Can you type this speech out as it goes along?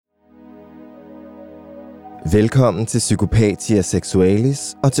Velkommen til Psychopathia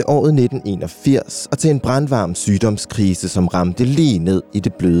Sexualis og til året 1981 og til en brandvarm sygdomskrise, som ramte lige ned i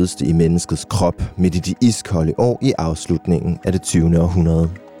det blødeste i menneskets krop midt i de iskolde år i afslutningen af det 20. århundrede.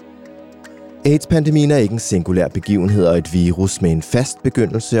 AIDS-pandemien er ikke en singulær begivenhed og et virus med en fast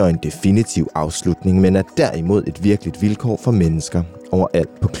begyndelse og en definitiv afslutning, men er derimod et virkeligt vilkår for mennesker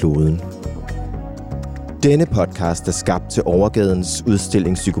overalt på kloden. Denne podcast er skabt til Overgadens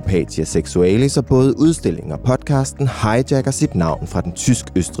udstilling Psychopathia Sexualis, og både udstillingen og podcasten hijacker sit navn fra den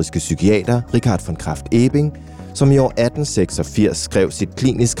tysk-østrigske psykiater Richard von Krafft-Ebing, som i år 1886 skrev sit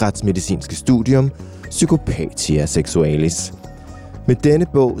klinisk retsmedicinske studium Psychopathia Sexualis. Med denne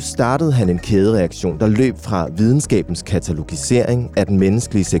bog startede han en kædereaktion, der løb fra videnskabens katalogisering af den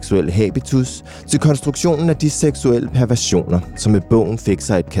menneskelige seksuelle habitus til konstruktionen af de seksuelle perversioner, som med bogen fik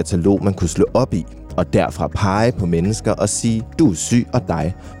sig et katalog, man kunne slå op i, og derfra pege på mennesker og sige, du er syg, og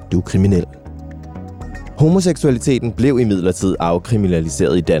dig, du er kriminel. Homoseksualiteten blev imidlertid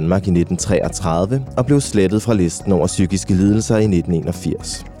afkriminaliseret i Danmark i 1933 og blev slettet fra listen over psykiske lidelser i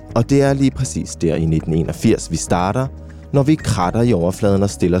 1981. Og det er lige præcis der i 1981, vi starter, når vi kratter i overfladen og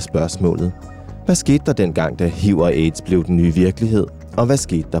stiller spørgsmålet: hvad skete der dengang, da HIV og AIDS blev den nye virkelighed, og hvad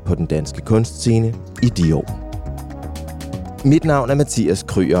skete der på den danske kunstscene i de år? Mit navn er Mathias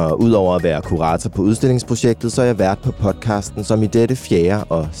Kryger, og udover at være kurator på udstillingsprojektet, så er jeg vært på podcasten, som i dette fjerde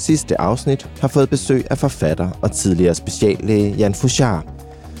og sidste afsnit har fået besøg af forfatter og tidligere speciallæge Jan Fouchard,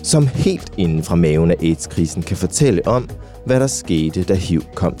 som helt inden fra maven af AIDS-krisen kan fortælle om, hvad der skete, da HIV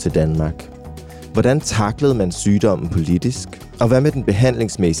kom til Danmark. Hvordan tacklede man sygdommen politisk? Og hvad med den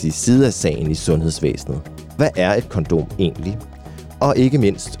behandlingsmæssige side af sagen i sundhedsvæsnet? Hvad er et kondom egentlig? Og ikke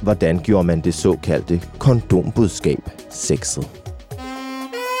mindst, hvordan gjorde man det såkaldte kondombudskab sexet?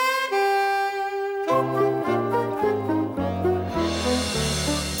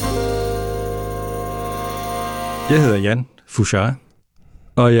 Jeg hedder Jan Fouchard,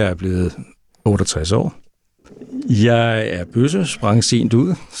 og jeg er blevet 68 år. Jeg er bøsse, sprang sent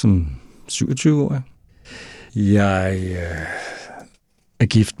ud som 27-årig. Jeg er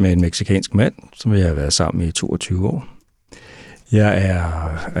gift med en mexicansk mand, som jeg har været sammen med i 22 år. Jeg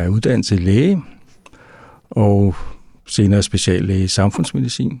er uddannet til læge, og senere speciallæge i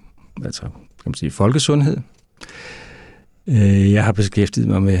samfundsmedicin, altså kan man sige folkesundhed. Jeg har beskæftiget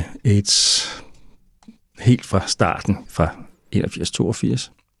mig med AIDS helt fra starten, fra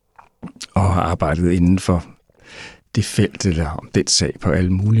 81-82, og har arbejdet inden for det felt eller om den sag på alle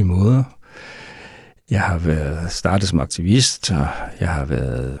mulige måder. Jeg har været startet som aktivist, og jeg har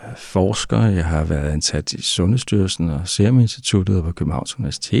været forsker, jeg har været ansat i Sundhedsstyrelsen og Serum Instituttet og på Københavns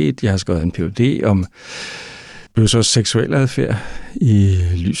Universitet. Jeg har skrevet en Ph.D. om bøssers seksuelle adfærd i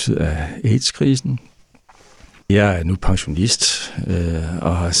lyset af AIDS-krisen. Jeg er nu pensionist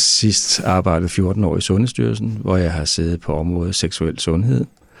og har sidst arbejdet 14 år i Sundhedsstyrelsen, hvor jeg har siddet på området seksuel sundhed,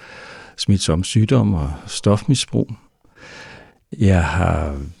 smitsomme sygdomme og stofmisbrug. Jeg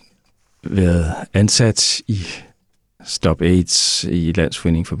har været ansat i Stop AIDS i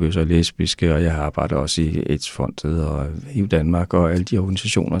Landsforeningen for bøsser og lesbiske, og jeg har arbejdet også i AIDS-fondet og HIV Danmark og alle de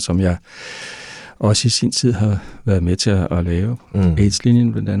organisationer, som jeg også i sin tid har været med til at lave.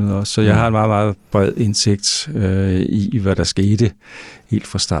 AIDS-linjen blandt andet også. Så jeg har en meget, meget bred indsigt i, hvad der skete helt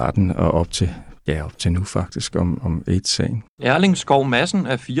fra starten og op til nu faktisk om AIDS-sagen. Erling Skov Madsen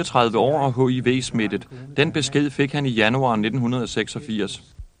er 34 år og HIV-smittet. Den besked fik han i januar 1986.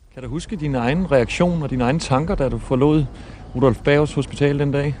 Kan du huske din egen reaktion og dine egne tanker, da du forlod Rudolf Bergs hospital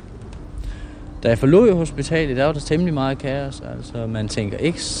den dag? Da jeg forlod hospitalet, der var der temmelig meget kaos. Altså, man tænker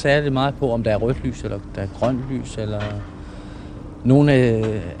ikke særlig meget på, om der er rødt lys, eller der er grønt lys, eller nogle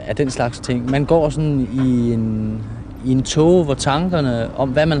af den slags ting. Man går sådan i en tåge, hvor tankerne om,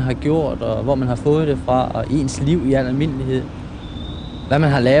 hvad man har gjort, og hvor man har fået det fra, og ens liv i al almindelighed, hvad man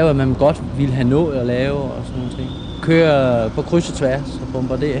har lavet, hvad man godt ville have nået at lave, og sådan nogle ting. Kører på kryds og tværs og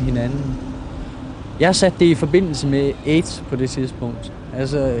bombarderer hinanden. Jeg satte det i forbindelse med AIDS på det tidspunkt.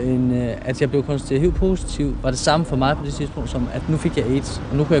 Altså, at jeg blev konstateret HIV-positiv, var det samme for mig på det tidspunkt, som at nu fik jeg AIDS,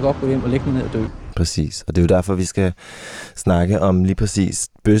 og nu kunne jeg godt gå hjem og lægge mig ned og dø. Præcis, og det er jo derfor, vi skal snakke om lige præcis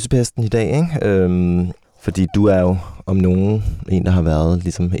bøssepesten i dag, ikke? Fordi du er jo om nogen en, der har været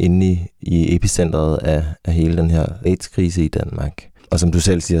ligesom inde i epicentret af hele den her AIDS-krise i Danmark. Og som du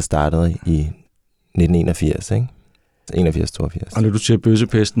selv siger, startede i 1981, ikke? 81-82. Og når du siger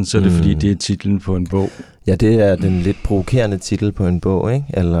bøssepesten, så er det fordi, det er titlen på en bog. Ja, det er den lidt provokerende titel på en bog, ikke?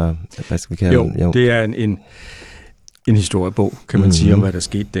 Eller hvad skal vi kalde den? Jo, det er en historiebog, kan man sige, om hvad der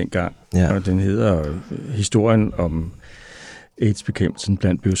skete dengang. Ja. Og den hedder Historien om AIDS-bekæmpelsen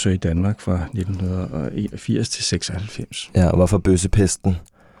blandt bøsser i Danmark fra 1981 til 96. Ja, og hvorfor bøssepesten?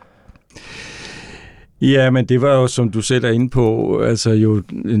 Ja, men det var jo, som du selv er inde på, altså jo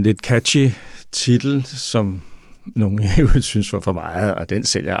en lidt catchy titel, som nogle jo synes var for meget, og den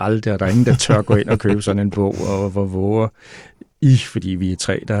sælger aldrig, og der er ingen, der tør gå ind og købe sådan en bog, og hvor våger fordi vi er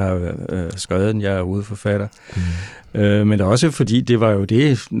 3, der har skrevet den, jeg er hovedforfatter. Men også fordi det var jo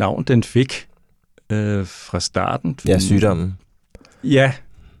det navn, den fik fra starten. Ja, sygdommen. Ja,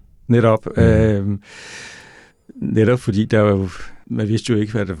 netop. Netop fordi der var jo, man vidste jo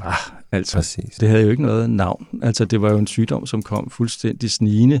ikke, hvad det var. Altså, præcis. Det havde jo ikke noget navn. Altså, det var jo en sygdom, som kom fuldstændig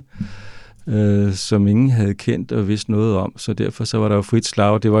snigende, som ingen havde kendt og vidst noget om. Så derfor så var der jo frit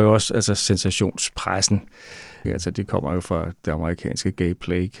slag. Det var jo også altså, sensationspressen. Altså, det kommer jo fra det amerikanske gay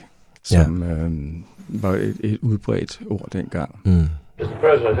plague, som var et udbredt ord dengang. Does the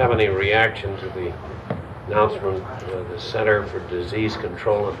president have any reaction to the announcement of the Center for Disease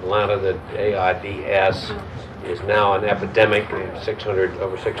Control in Atlanta that AIDS is now an epidemic,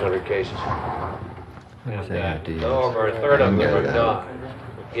 over 600 cases? And over a third of them have died.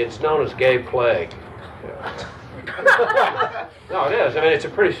 It's known as gay plague. No, it is. I mean, it's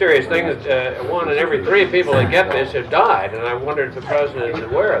a pretty serious thing that 1 in every 3 people that get this have died, and I wondered if the president is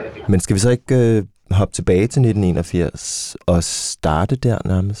aware of it. Men skal vi så ikke hoppe tilbage til 1981 og starte der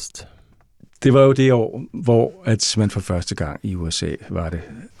nærmest? Det var jo det år, hvor at man for første gang i USA var det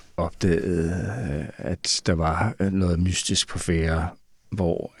opdaget, at der var noget mystisk på færde,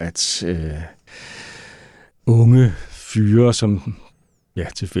 hvor at unge fyre, som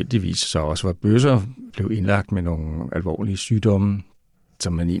tilfældigvis så også var bøsser, blev indlagt med nogle alvorlige sygdomme,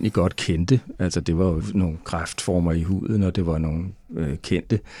 som man egentlig godt kendte. Altså det var jo nogle kræftformer i huden, og det var nogle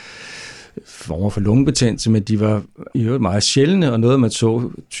kendte former for lungebetændelse, men de var i øvrigt meget sjældne, og noget man så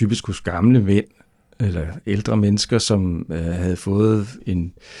typisk hos gamle mænd, eller ældre mennesker, som havde fået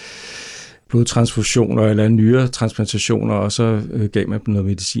en blodtransfusioner eller nyretransplantationer, og så gav man dem noget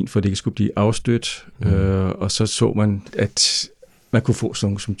medicin, for at det ikke skulle blive afstødt, og så man, at man kunne få sådan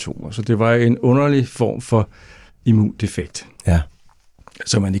nogle symptomer. Så det var en underlig form for immundefekt,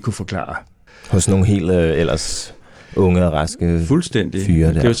 som man ikke kunne forklare. Hos nogle helt ellers unge og raske fuldstændig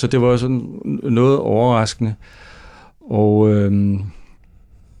fyre der. Så det var sådan noget overraskende, og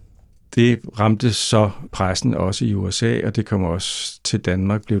det ramte så pressen også i USA, og det kom også til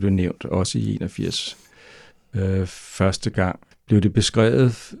Danmark, blev det nævnt også i 81. Første gang blev det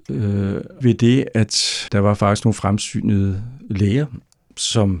beskrevet ved det, at der var faktisk nogle fremsynede læger,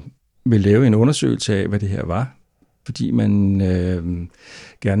 som ville lave en undersøgelse af, hvad det her var, fordi man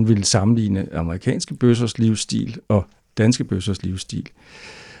gerne ville sammenligne amerikanske bøssers livsstil og danske bøssers livsstil,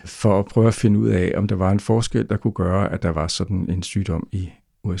 for at prøve at finde ud af, om der var en forskel, der kunne gøre, at der var sådan en sygdom i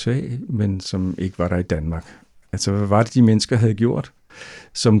USA, men som ikke var der i Danmark. Altså, hvad var det, de mennesker havde gjort,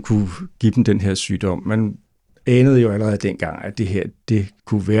 som kunne give dem den her sygdom? Man anede jo allerede dengang, at det her, det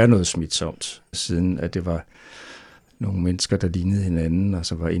kunne være noget smitsomt, siden at det var nogle mennesker, der lignede hinanden, og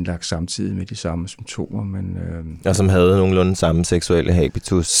så var indlagt samtidig med de samme symptomer. Men, og som havde nogenlunde samme seksuelle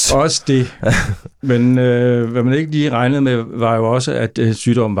habitus. Også det. Men hvad man ikke lige regnede med, var jo også, at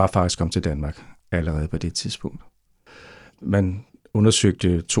sygdommen var faktisk kommet til Danmark allerede på det tidspunkt. Man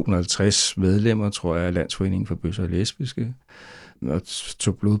undersøgte 250 medlemmer, tror jeg, af Landsforeningen for Bøsser og Lesbiske, og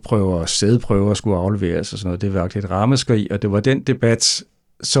tog blodprøver og sædprøver skulle afleveres og sådan noget. Det var et ramaskrig, og det var den debat,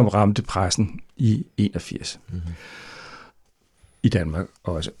 som ramte pressen i 81. I Danmark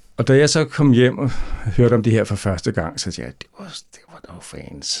også. Og da jeg så kom hjem og hørte om det her for første gang, så sagde jeg, det var dog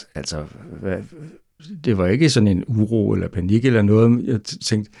fans. Altså, det var ikke sådan en uro eller panik eller noget. Jeg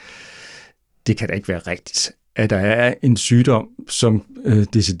tænkte, det kan da ikke være rigtigt, at der er en sygdom, som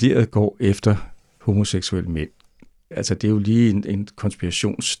decideret går efter homoseksuelle mænd. Altså, det er jo lige en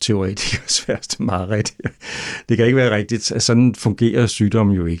konspirationsteoretikers værste mareridt. Det kan ikke være rigtigt. Sådan fungerer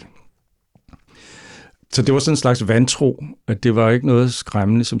sygdommen jo ikke. Så det var sådan en slags vantro, at det var ikke noget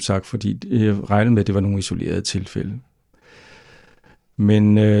skræmmende, som sagt, fordi jeg regnede med, at det var nogle isolerede tilfælde.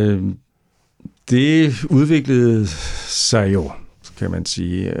 Men det udviklede sig jo, kan man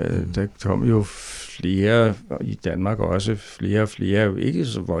sige. Der kom jo flere, i Danmark også, flere, ikke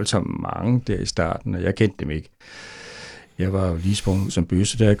så voldsomt mange der i starten, og jeg kendte dem ikke. Jeg var jo lige sprunget ud som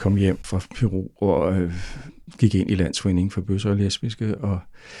bøsse, da jeg kom hjem fra Peru, og gik ind i Landsforeningen for Bøsser og Lesbiske, og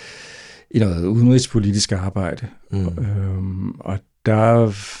i noget udenrigspolitisk arbejde. Og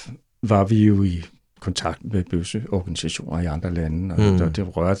der var vi jo i kontakt med bøsseorganisationer i andre lande, og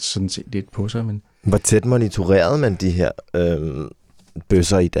det rørte sådan set lidt på sig. Men hvor tæt monitorerede man de her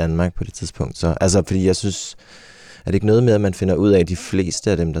bøsser i Danmark på det tidspunkt? Så? Altså, fordi jeg synes, er det ikke noget med, at man finder ud af, at de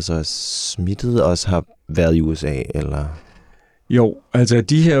fleste af dem, der så er smittet, også har været i USA, eller? Jo, altså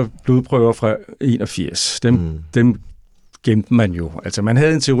de her blodprøver fra 81, dem gemte man jo. Altså man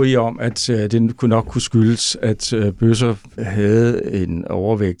havde en teori om, at det kunne skyldes, at bøsser havde en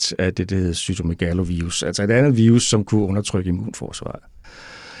overvægt af det, der hedder cytomegalovirus, altså et andet virus, som kunne undertrykke immunforsvaret.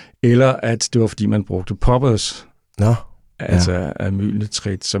 Eller at det var, fordi man brugte poppers, altså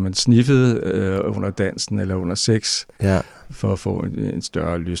amylnitrit, som man sniffede under dansen eller under sex, for at få en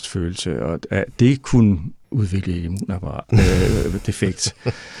større lystfølelse, og at det kunne udvikle et immunapparat defekt.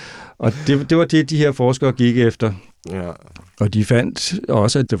 Og det var det, de her forskere gik efter. Ja. Og de fandt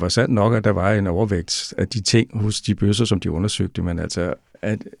også, at det var sandt nok, at der var en overvægt af de ting hos de bøsser, som de undersøgte, men altså,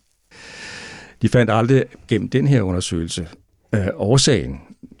 at de fandt aldrig gennem den her undersøgelse årsagen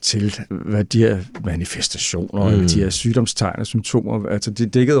til, hvad de her manifestationer, eller de her sygdomstegn og symptomer, altså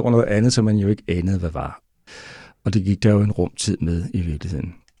det dækkede over noget andet, som man jo ikke anede, hvad var. Og det gik der jo en rumtid med i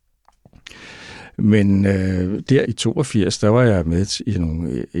virkeligheden. Men der i 82, der var jeg med i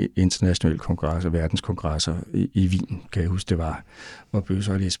nogle internationale kongresser, verdenskongresser i Wien, kan jeg huske det var, hvor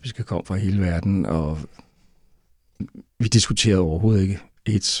bøsser og lesbiske kom fra hele verden, og vi diskuterede overhovedet ikke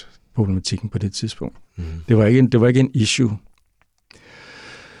AIDS-problematikken på det tidspunkt. Det var ikke en issue.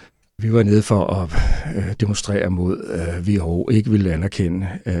 Vi var nede for at demonstrere mod, at vi ikke ville anerkende,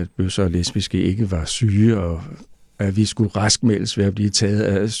 at bøsser og lesbiske ikke var syge, og at vi skulle raskmeldes ved at blive taget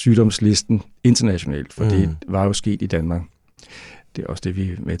af sygdomslisten internationalt, for det var jo sket i Danmark. Det er også det, vi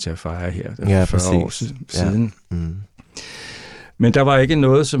er med til at fejre her, 40 år siden. Ja. Men der var ikke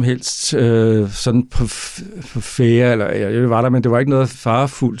noget som helst sådan på færre, eller jeg var der, men det var ikke noget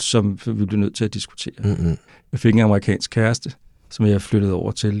farefuldt, som vi blev nødt til at diskutere. Jeg fik en amerikansk kæreste, som jeg flyttede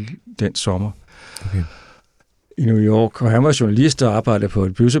over til den sommer. Okay. I New York, og han var journalist og arbejdede på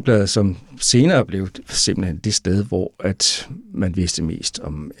et bøsseblad, som senere blev simpelthen det sted, hvor at man vidste mest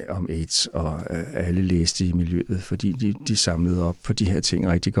om AIDS, og alle læste i miljøet, fordi de samlede op på de her ting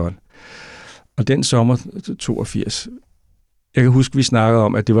rigtig godt. Og den sommer 82, jeg kan huske, vi snakkede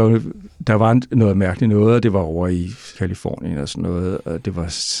om, at der var noget mærkeligt noget, og det var over i Kalifornien og sådan noget, og det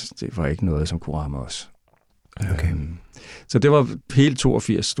var ikke noget, som kunne ramme os. Okay. Så det var hele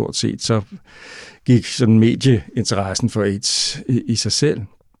 82 stort set, så gik sådan medieinteressen for AIDS i sig selv,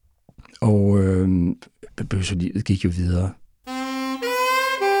 og bøsselivet gik jo videre.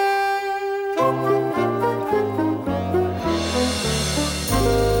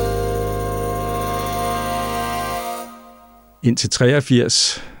 Indtil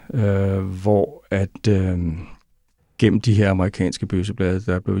 83, hvor at gennem de her amerikanske bøsseblade,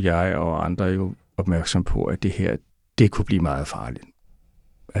 der blev jeg og andre jo opmærksom på, at det her, det kunne blive meget farligt.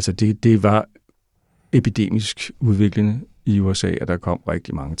 Altså det var epidemisk udviklende i USA, og der kom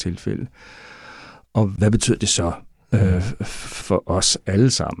rigtig mange tilfælde. Og hvad betød det så for os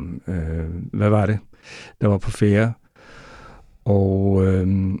alle sammen? Hvad var det, der var på færde? Og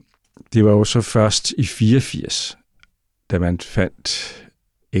det var jo så først i 84, da man fandt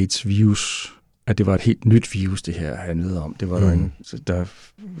AIDS-virus, at det var et helt nyt virus, det her handlede om. Det var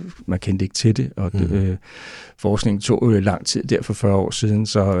man kendte ikke til det, og forskningen tog jo lang tid der for 40 år siden,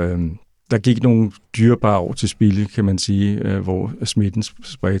 så der gik nogle dyrebare år til spilde, kan man sige, hvor smitten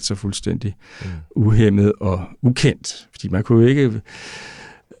spredte sig fuldstændig uhæmmet og ukendt, fordi man kunne jo ikke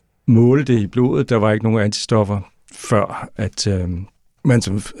måle det i blodet. Der var ikke nogen antistoffer, før at man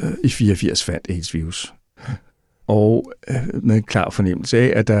som i 84 fandt AIDS-virus. Og med en klar fornemmelse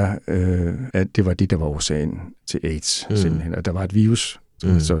af, at det var det, der var årsagen til AIDS, simpelthen. At der var et virus,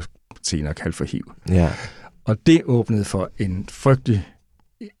 så senere kaldt for HIV. Ja. Og det åbnede for en frygtelig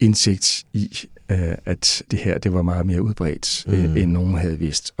indsigt i, at det her, det var meget mere udbredt, end nogen havde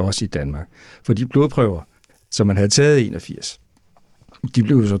vidst, også i Danmark. For de blodprøver, som man havde taget i 81, de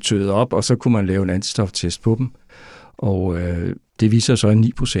blev så tøet op, og så kunne man lave en antistoftest på dem. Og det viser så, at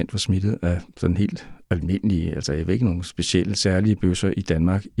 9% var smittet af sådan helt almindelige, altså jeg ved ikke nogen specielle, særlige bøsser i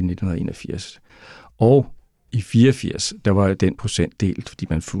Danmark i 1981. Og i 84, der var den procent delt, fordi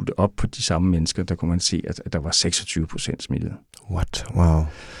man fulgte op på de samme mennesker, der kunne man se, at der var 26% smittet. What? Wow.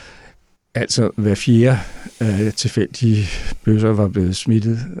 Altså hver fjerde tilfældige bøsser var blevet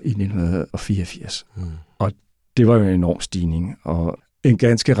smittet i 1984. Og det var jo en enorm stigning, og en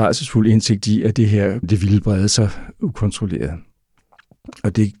ganske rædselsfuld indsigt i, at det her, det ville brede sig ukontrolleret.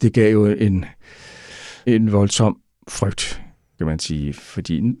 Og det gav jo en voldsom frygt, kan man sige,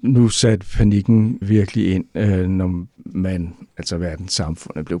 fordi nu satte panikken virkelig ind, når man, altså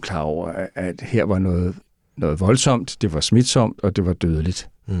verdenssamfundet, blev klar over, at her var noget voldsomt, det var smitsomt, og det var dødeligt.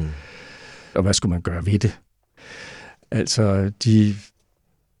 Og hvad skulle man gøre ved det? Altså, de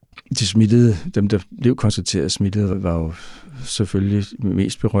smittede, dem der blev konstateret smittet, var jo selvfølgelig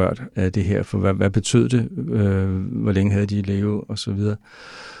mest berørt af det her, for hvad betød det? Hvor længe havde de levet, og så videre.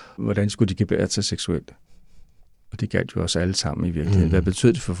 Hvordan skulle de gebære sig seksuelt? Og det galt jo også alle sammen i virkeligheden. Hvad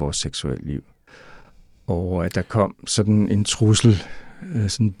betød det for vores seksuelle liv? Og at der kom sådan en trussel,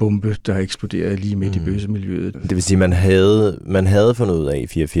 sådan en bombe, der eksploderede lige midt i bøssemiljøet. Det vil sige, man havde fundet ud af i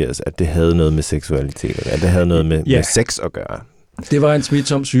 84, at det havde noget med seksualitet, at det havde noget med sex at gøre. Det var en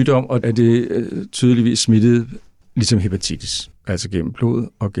smitsom sygdom, og at det tydeligvis smittede ligesom hepatitis, altså gennem blod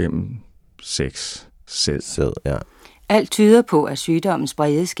og gennem sex, sæd. Ja. Alt tyder på, at sygdommen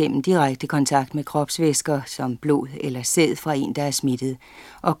spredes gennem direkte kontakt med kropsvæsker som blod eller sæd fra en, der er smittet,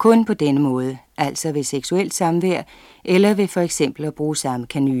 og kun på denne måde, altså ved seksuelt samvær eller ved for eksempel at bruge samme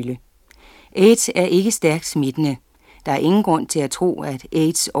kanyle. AIDS er ikke stærkt smittende. Der er ingen grund til at tro, at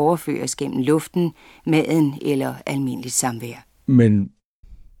AIDS overføres gennem luften, maden eller almindeligt samvær. Men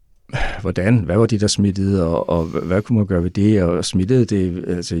hvordan? Hvad var det, der smittede, og hvad kunne man gøre ved det? Og smittede det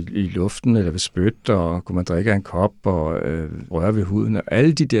altså i luften eller ved spyt, og kunne man drikke af en kop og røre ved huden? Og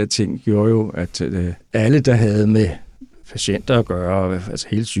alle de der ting gjorde jo, at alle, der havde med patienter at gøre, altså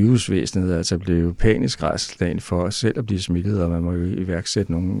hele sygehusvæsenet, altså blev panisk rædselsslagen for selv at blive smittet, og man må jo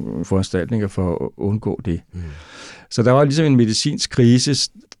iværksætte nogle foranstaltninger for at undgå det. Så der var ligesom en medicinsk krise,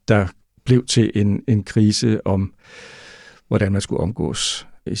 der blev til en krise om, hvordan man skulle omgås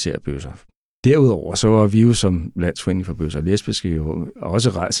især bøsser. Derudover så var vi jo som Landsforening for Bøsser og Lesbiske jo også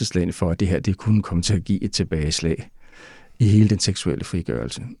rædselsslagne for, at det her det kunne komme til at give et tilbageslag i hele den seksuelle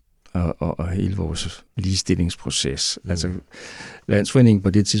frigørelse og hele vores ligestillingsproces. Altså Landsforeningen på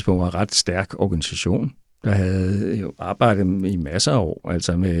det tidspunkt var en ret stærk organisation, der havde jo arbejdet i masser af år,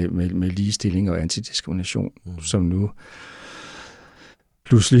 altså med ligestilling og antidiskrimination, som nu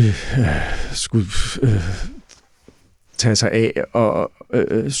pludselig skulle tage sig af og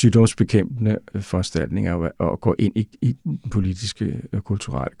sygdomsbekæmpende foranstaltninger og gå ind i den politiske og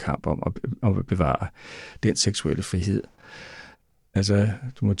kulturelle kamp om at bevare den seksuelle frihed. Altså,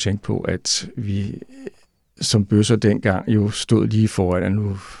 du må tænke på, at vi som bøsser dengang jo stod lige foran, at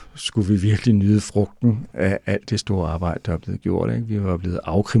nu skulle vi virkelig nyde frugten af alt det store arbejde, der er blevet gjort. Ikke? Vi var blevet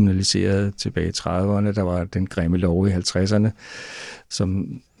afkriminaliseret tilbage i 30'erne. Der var den grimme lov i 50'erne, som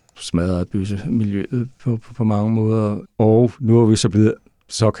smadrede bøssemiljøet på mange måder. Og nu er vi så blevet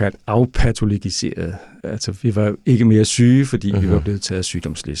såkaldt afpatologiseret. Altså, vi var ikke mere syge, fordi vi var blevet taget af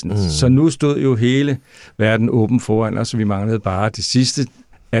sygdomslisten. Så nu stod jo hele verden åben foran os, og vi manglede bare det sidste,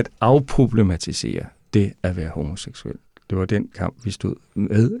 at afproblematisere det at være homoseksuel. Det var den kamp, vi stod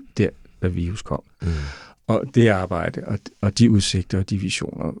med, der da virus kom. Og det arbejde, og de udsigter og de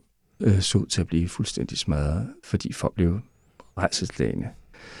visioner så ud til at blive fuldstændig smadret, fordi folk blev rædselsslagne,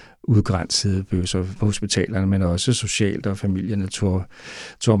 udgrænsede bøsser på hospitalerne, men også socialt, og familierne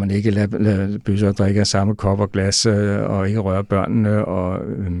tror man ikke lade bøsser drikke af samme kop og glas, og ikke røre børnene, og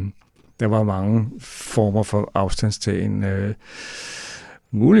der var mange former for afstandstagen,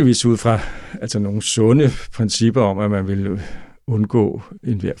 muligvis ud fra altså nogle sunde principper om, at man ville undgå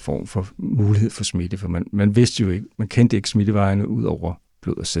enhver form for mulighed for smitte, for man vidste jo ikke, man kendte ikke smittevejene ud over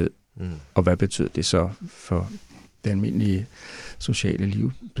blod og sæd. Og hvad betød det så for det almindelige sociale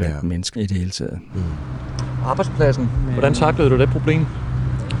liv blandt mennesker i det hele taget? Arbejdspladsen, hvordan taklede du det problem?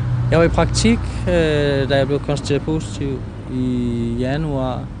 Jeg var i praktik, da jeg blev konstateret positiv i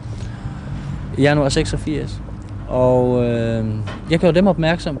januar 86. Og jeg gjorde dem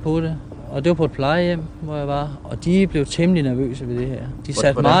opmærksom på det, og det var på et plejehjem, hvor jeg var, og de blev temmelig nervøse ved det her. De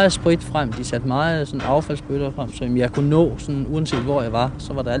satte meget sprit frem, de satte meget sådan affaldsbøtter frem, så jeg kunne nå, sådan, uanset hvor jeg var,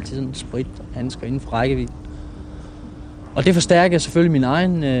 så var der altid sådan sprithandsker inden for rækkevidde. Og det forstærkede selvfølgelig min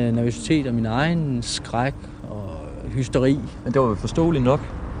egen nervøsitet og min egen skræk og hysteri. Men det var jo forståeligt nok.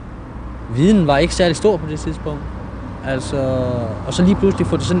 Viden var ikke særlig stor på det tidspunkt. Altså, og så lige pludselig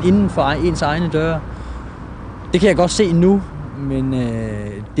få det sådan inden for ens egne døre. Det kan jeg godt se nu, men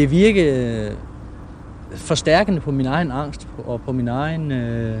det virkede forstærkende på min egen angst og på min egen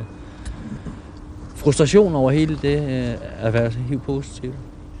frustration over hele det at være HIV-positiv.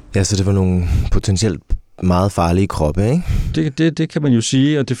 Ja, så det var nogle potentielt meget farlige kroppe, ikke? Det kan man jo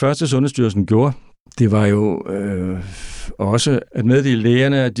sige, og det første Sundhedsstyrelsen gjorde, det var jo også at meddele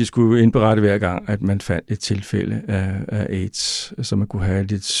lægerne, at de skulle indberette hver gang, at man fandt et tilfælde af AIDS, så man kunne have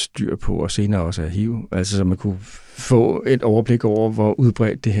lidt styr på, og senere også af HIV, altså så man kunne få et overblik over, hvor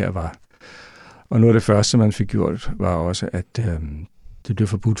udbredt det her var. Og noget af det første, man fik gjort, var også, at det blev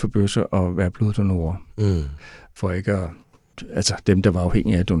forbudt for bøsser at være bloddonorer, for ikke at altså dem, der var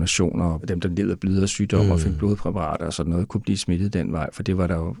afhængige af donationer, og dem, der led af blødere sygdomme og fik blodpræparater og sådan noget, kunne blive smittet den vej, for det var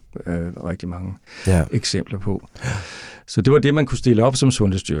der jo rigtig mange eksempler på. Så det var det, man kunne stille op som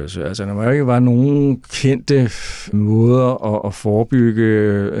Sundhedsstyrelse. Altså, når der ikke var nogen kendte måder at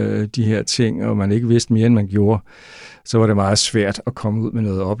forebygge de her ting, og man ikke vidste mere, end man gjorde, så var det meget svært at komme ud med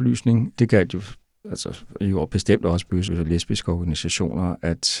noget oplysning. Det galt jo altså jo bestemt også bøsse- og lesbiske organisationer,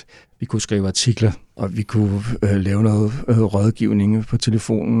 at vi kunne skrive artikler, og vi kunne lave noget rådgivning på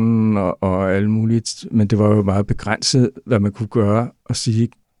telefonen og alt muligt, men det var jo meget begrænset, hvad man kunne gøre og sige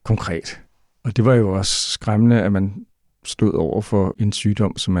konkret. Og det var jo også skræmmende, at man stod over for en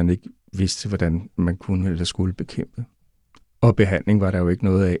sygdom, som man ikke vidste, hvordan man kunne eller skulle bekæmpe. Og behandling var der jo ikke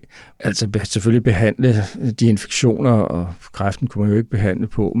noget af. Altså selvfølgelig behandle de infektioner, og kræften kunne man jo ikke behandle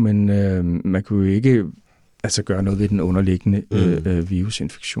på, men man kunne jo ikke gøre noget ved den underliggende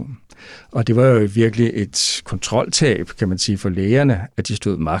virusinfektion. Og det var jo virkelig et kontroltab, kan man sige, for lægerne, at de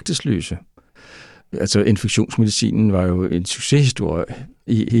stod magtesløse. Altså infektionsmedicinen var jo en succeshistorie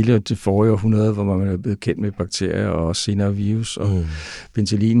i hele det forrige århundrede, hvor man er blevet kendt med bakterier og også senere virus og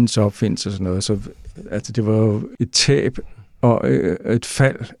penicillinens opfindelse og sådan noget. Så altså, det var jo et tab og et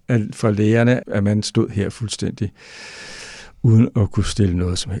fald for lægerne, at man stod her fuldstændig uden at kunne stille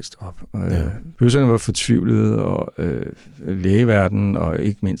noget som helst op. Bøsserne var fortvivlede, og lægeverdenen, og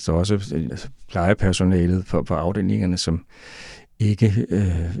ikke mindst også plejepersonalet på afdelingerne, som ikke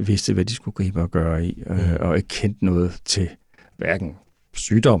vidste, hvad de skulle gribe og gøre i, og ikke kendte noget til hverken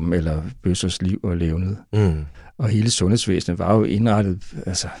sygdommen eller bøssers liv og levned. Og hele sundhedsvæsenet var jo indrettet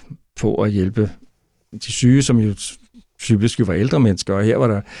på at hjælpe de syge, som jo typisk var ældre mennesker, og her var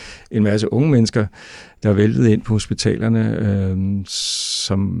der en masse unge mennesker, der væltede ind på hospitalerne,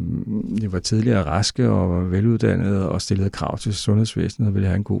 som var tidligere raske og veluddannede og stillede krav til sundhedsvæsenet og ville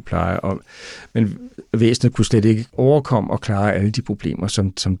have en god pleje. Men væsenet kunne slet ikke overkomme og klare alle de problemer,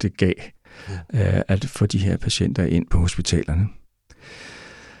 som det gav at få de her patienter ind på hospitalerne.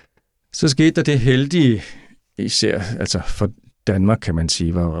 Så skete der det heldige, især for Danmark, kan man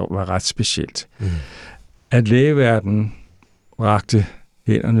sige, var ret specielt. At lægeverdenen rakte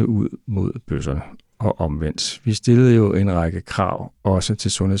hænderne ud mod bøsserne og omvendt. Vi stillede jo en række krav også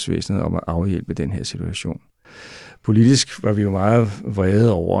til sundhedsvæsenet om at afhjælpe den her situation. Politisk var vi jo meget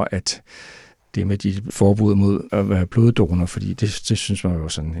vrede over, at det med de forbud mod at være bloddonor, fordi det synes man jo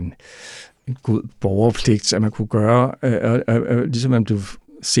sådan en god borgerpligt, at man kunne gøre, ligesom man blev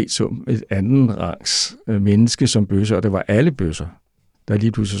set som et anden rangs menneske som bøsser, og det var alle bøsser, der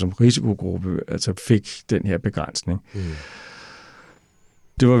lige pludselig som risikogruppe fik den her begrænsning.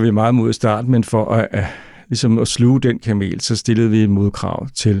 Det var vi meget mod i starten, men for at sluge den kamel, så stillede vi et modkrav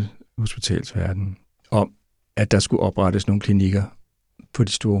til hospitalsverdenen om, at der skulle oprettes nogle klinikker på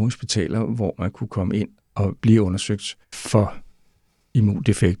de store hospitaler, hvor man kunne komme ind og blive undersøgt for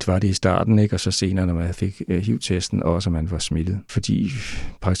immundefekt, var det i starten, ikke? Og så senere, når man fik HIV-testen, også at man var smittet. Fordi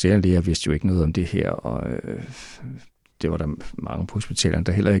praktiserende læger vidste jo ikke noget om det her, og det var der mange på hospitalerne,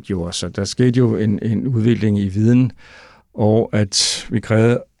 der heller ikke gjorde. Så der skete jo en udvikling i viden, og at vi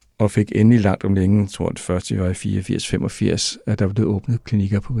krævede og fik endelig langt om længe, tror jeg det første var i 84-85, at der blev åbnet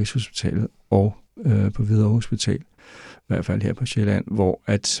klinikker på Rigshospitalet og på Hvidovre Hospital, i hvert fald her på Sjælland, hvor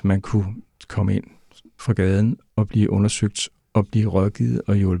at man kunne komme ind fra gaden og blive undersøgt og blive rådgivet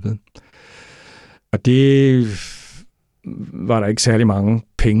og hjulpet. Og det var der ikke særlig mange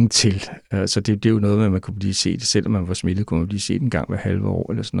penge til. Altså det er jo noget med, at man kunne blive set, selvom man var smittet, kunne man blive set en gang hver halve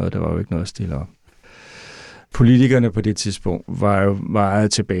år eller sådan noget. Der var jo ikke noget at stille op. Politikerne på det tidspunkt var jo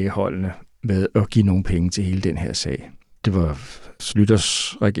meget tilbageholdende med at give nogle penge til hele den her sag. Det var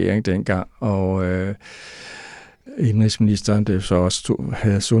Schlüters regering dengang, og indrigsministeren, der så også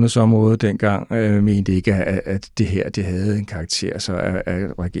havde sundhedsområdet dengang, mente ikke, at det her det havde en karakter, så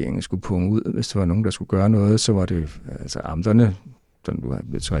at regeringen skulle punge ud. Hvis der var nogen, der skulle gøre noget, så var det amterne,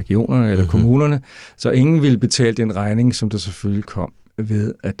 til regionerne eller kommunerne, så ingen ville betale den regning, som der selvfølgelig kom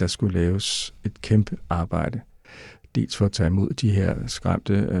ved, at der skulle laves et kæmpe arbejde. Dels for at tage imod de her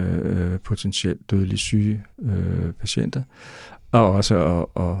skræmte, potentielt dødeligt syge patienter, og også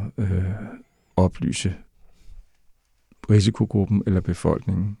at oplyse risikogruppen eller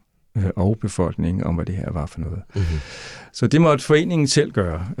befolkningen og befolkningen om, hvad det her var for noget. Så det måtte foreningen selv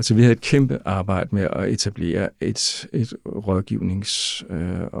gøre. Altså vi havde et kæmpe arbejde med at etablere et rådgivnings-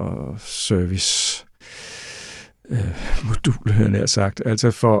 og service modul, havde jeg sagt.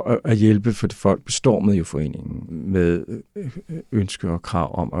 Altså for at hjælpe, for folk bestormede jo foreningen med ønsker og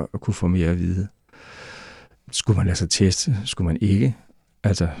krav om at kunne få mere at vide. Skulle man lade sig teste? Skulle man ikke?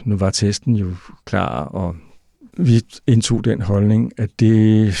 Altså nu var testen jo klar, og vi indtog den holdning, at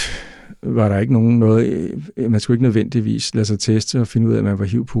det var der ikke noget, man skulle ikke nødvendigvis lade sig teste og finde ud af, at man var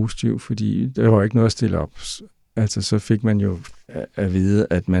HIV-positiv, fordi der var ikke noget at stille op. Altså så fik man jo at vide,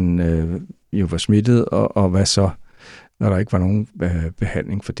 at man jo var smittet, og hvad så, når der ikke var nogen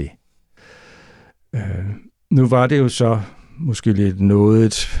behandling for det. Nu var det jo så måske lidt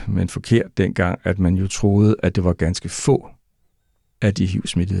noget, men forkert dengang, at man jo troede, at det var ganske få af de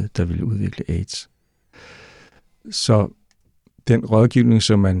HIV-smittede, der ville udvikle AIDS. Så den rådgivning,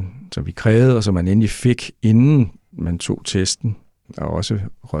 som vi krævede, og som man endelig fik, inden man tog testen, og også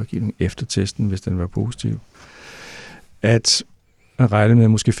rådgivning efter testen, hvis den var positiv, at man regnede med,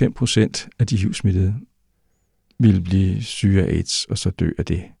 at måske 5% af de HIV-smittede ville blive syge af AIDS, og så dø af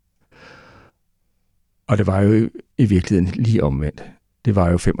det. Og det var jo i virkeligheden lige omvendt. Det var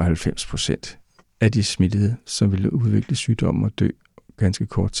jo 95% af de smittede, som ville udvikle sygdommen og dø ganske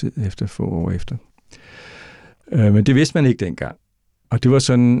kort tid efter, få år efter. Men det vidste man ikke dengang. Og det var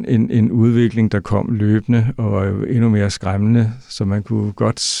sådan en udvikling, der kom løbende og var jo endnu mere skræmmende, så man kunne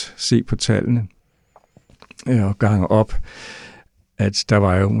godt se på tallene og gange op, at der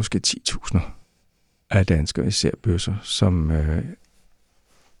var jo måske 10.000 af danskere, især bøsser, som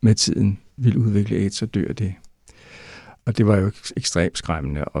med tiden ville udvikle AIDS og dø af det. Og det var jo ekstremt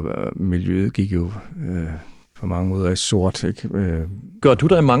skræmmende, og miljøet gik jo på mange måder i sort. Ikke? Gør du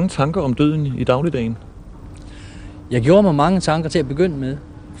dig mange tanker om døden i dagligdagen? Jeg gjorde mig mange tanker til at begynde med,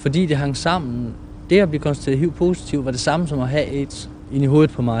 fordi det hang sammen. Det at blive konstateret HIV-positiv var det samme som at have AIDS inde i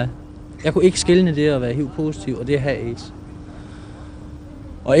hovedet på mig. Jeg kunne ikke skelne det at være HIV-positiv og det at have AIDS.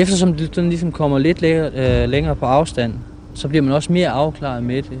 Og eftersom det ligesom kommer lidt længere på afstand, så bliver man også mere afklaret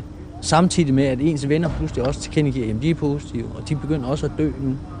med det. Samtidig med, at ens venner pludselig også tilkendegiver, at de er positive, og de begynder også at dø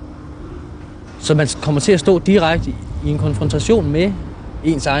nu. Så man kommer til at stå direkte i en konfrontation med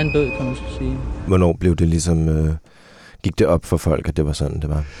ens egen død, kan man sige. Hvornår blev det ligesom, gik det op for folk, at det var sådan, det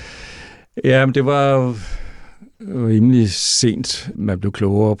var? Ja, men det var jo rimelig sent. Man blev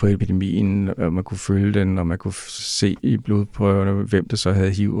klogere på epidemien, og man kunne følge den, og man kunne se i blodprøverne, hvem der så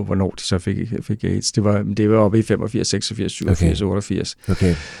havde HIV, og hvornår de så fik AIDS. Det var oppe i 85, 86, 87, 88.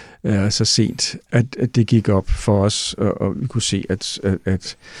 Okay. Så sent, at det gik op for os, og vi kunne se,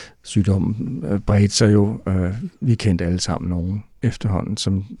 at sygdommen bredte sig jo. Vi kendte alle sammen nogen efterhånden,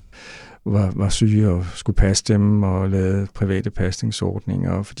 som var syge og skulle passe dem, og lavede private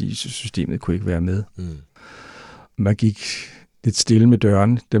pasningsordninger, fordi systemet kunne ikke være med. Mm. Man gik lidt stille med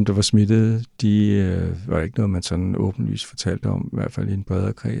døren. Dem, der var smittede, de var ikke noget, man sådan åbenlyst fortalte om, i hvert fald i en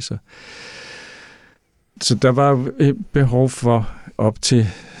bredere kreds. Så der var et behov for, op til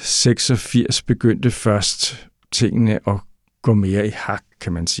 86 begyndte først tingene at gå mere i hak,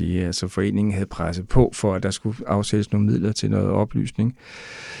 kan man sige. Altså foreningen havde presset på for, at der skulle afsættes nogle midler til noget oplysning,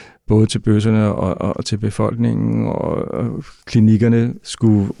 både til bøsserne og til befolkningen, og klinikkerne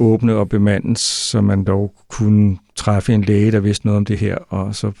skulle åbne og bemandes, så man dog kunne træffe en læge, der vidste noget om det her,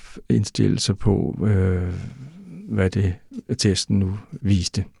 og så indstille sig på, hvad det testen nu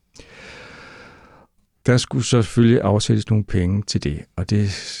viste. Der skulle selvfølgelig afsættes nogle penge til det, og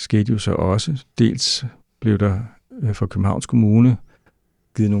det skete jo så også. Dels blev der fra Københavns Kommune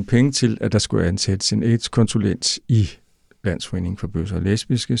givet nogle penge til, at der skulle ansættes en AIDS-konsulent i Landsforeningen for bøsser og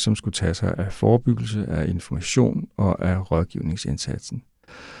lesbiske, som skulle tage sig af forebyggelse, af information og af rådgivningsindsatsen.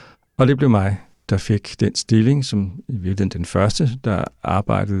 Og det blev mig, der fik den stilling, som i virkeligheden den første, der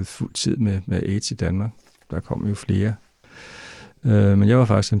arbejdede fuld tid med AIDS i Danmark. Der kom jo flere. Men jeg var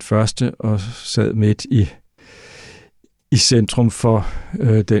faktisk den første og sad midt i centrum for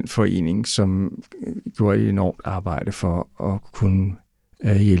den forening, som gjorde et enormt arbejde for at kunne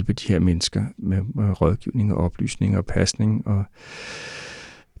hjælpe de her mennesker med rådgivning og oplysning og pasning. Og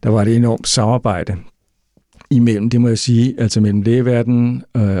der var et enormt samarbejde imellem, det må jeg sige, altså mellem lægeverdenen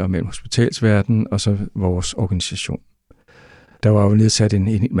og mellem hospitalsverdenen og så vores organisation. Der var jo nedsat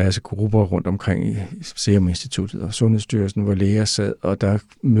en masse grupper rundt omkring i Serum Instituttet og Sundhedsstyrelsen, hvor læger sad, og der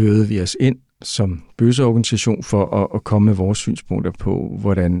mødede vi os ind som bøsseorganisation for at komme med vores synspunkter på,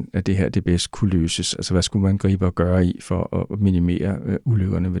 hvordan det her det bedst kunne løses. Altså, hvad skulle man gribe og gøre i for at minimere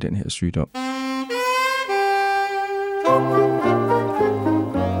ulykkerne ved den her sygdom.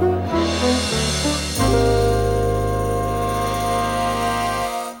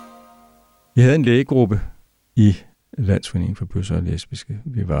 Vi havde en lægegruppe i Landsforeningen for bøsser og lesbiske.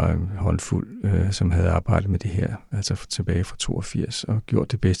 Vi var en håndfuld, som havde arbejdet med det her, altså tilbage fra 82, og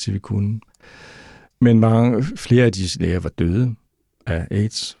gjort det bedste, vi kunne. Men flere af disse læger var døde af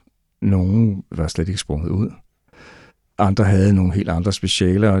AIDS. Nogle var slet ikke sprunget ud. Andre havde nogle helt andre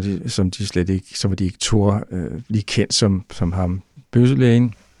specialer, og som de ikke turde blive kendt som ham,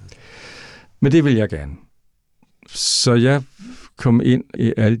 bøsselægen. Men det ville jeg gerne. Så jeg kom ind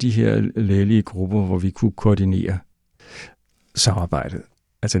i alle de her lægelige grupper, hvor vi kunne koordinere samarbejdet.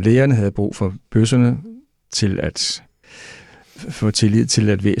 Altså lægerne havde brug for bøsserne til at få tillid til,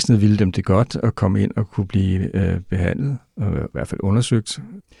 at væsenet ville dem det godt og komme ind og kunne blive behandlet, og i hvert fald undersøgt.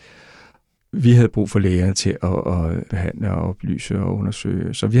 vi havde brug for lægerne til at behandle og oplyse og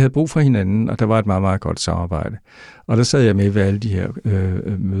undersøge. Så vi havde brug for hinanden, og der var et meget, meget godt samarbejde. Og der sad jeg med ved alle de her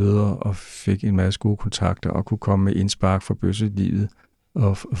møder og fik en masse gode kontakter og kunne komme med indspark for bøsselivet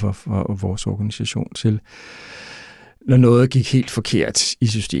og for vores organisation til, når noget gik helt forkert i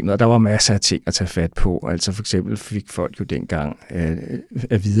systemet. Og der var masser af ting at tage fat på. Altså for eksempel fik folk jo dengang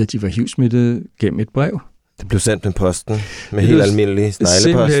at vide, at de var HIV-smittede gennem et brev. Det blev sendt med posten med helt almindelig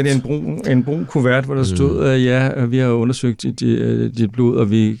sneglepost. Simpelthen en brun kuvert, hvor der stod, at ja, vi har undersøgt dit blod,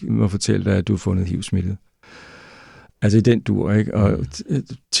 og vi må fortælle dig, at du har fundet HIV-smittet. Altså i den dur, ikke? Og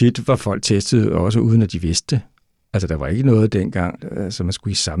tit var folk testet også uden at de vidste det. Altså der var ikke noget dengang, altså man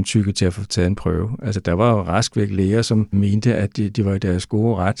skulle i samtykke til at få taget en prøve. Altså der var jo rask væk læger, som mente, at de var i deres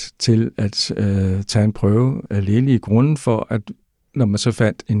gode ret til at tage en prøve alene i grunden for, at når man så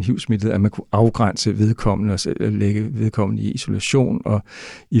fandt en HIV-smittet, at man kunne afgrænse vedkommende og lægge vedkommende i isolation og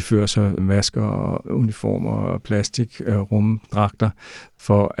iføre sig masker og uniformer og plastik rumdragter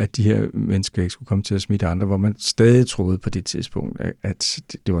for, at de her mennesker ikke skulle komme til at smitte andre, hvor man stadig troede på det tidspunkt, at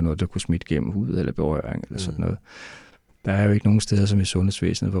det var noget, der kunne smitte gennem hud eller berøring eller sådan noget. Der er jo ikke nogen steder som i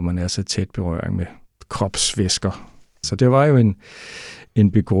sundhedsvæsnet, hvor man er så tæt berøring med kropsvæsker. Så det var jo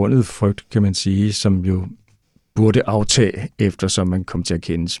en begrundet frygt, kan man sige, som jo burde aftage, eftersom man kom til at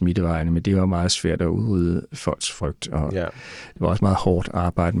kende smittevejene, men det var meget svært at udrydde folks frygt, og det var også meget hårdt at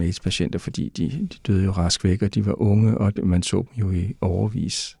arbejde med AIDS-patienter, fordi de døde jo rask væk, og de var unge, og man så dem jo i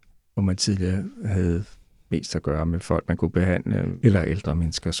overvis, hvor man tidligere havde mest at gøre med folk, man kunne behandle, eller ældre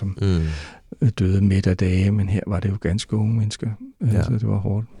mennesker, som døde midt af dage, men her var det jo ganske unge mennesker, så det var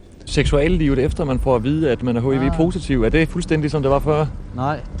hårdt. Seksuallivet efter man får at vide, at man er HIV-positiv, er det fuldstændig som det var før?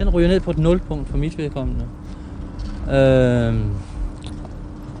 Nej, den ryger ned på et nulpunkt for mit vedkommende.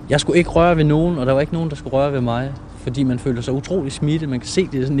 Jeg skulle ikke røre ved nogen, og der var ikke nogen, der skulle røre ved mig, fordi man føler sig utrolig smittet. Man kan se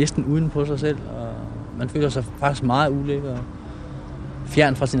det næsten uden på sig selv, og man føler sig faktisk meget ulækker,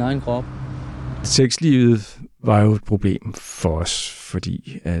 fjern fra sin egen krop. Sexlivet var jo et problem for os,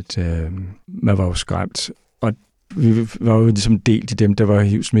 fordi at man var jo skræmt, og vi var jo ligesom delt i dem, der var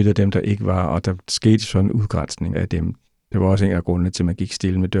HIV-smittet, og dem, der ikke var, og der skete sådan en udgrænsning af dem. Det var også en af grundene til, at man gik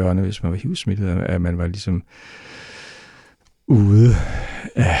stille med dørene, hvis man var HIV-smittet, at man var ligesom ude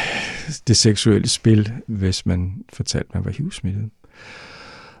af det seksuelle spil, hvis man fortalte, at man var HIV-smittet.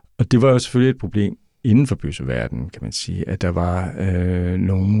 Og det var jo selvfølgelig et problem inden for bøsseverdenen, kan man sige, at der var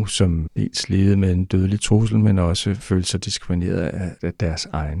nogen, som dels levede med en dødelig trussel, men også følte sig diskrimineret af deres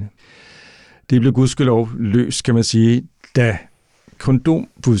egne. Det blev gudskelov løst, kan man sige, da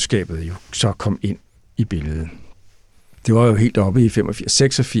kondombudskabet jo så kom ind i billedet. Det var jo helt oppe i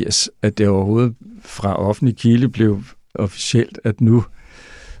 85-86, at det overhovedet fra offentlig kilde blev officielt, at nu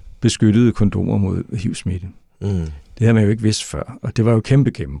beskyttede kondomer mod HIV-smitte. Det havde man jo ikke vidst før, og det var jo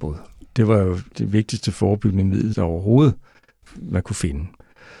kæmpe gennembrud. Det var jo det vigtigste forebyggende middel, der overhovedet man kunne finde.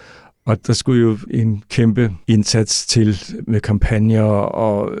 Og der skulle jo en kæmpe indsats til med kampagner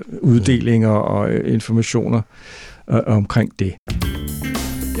og uddelinger og informationer omkring det.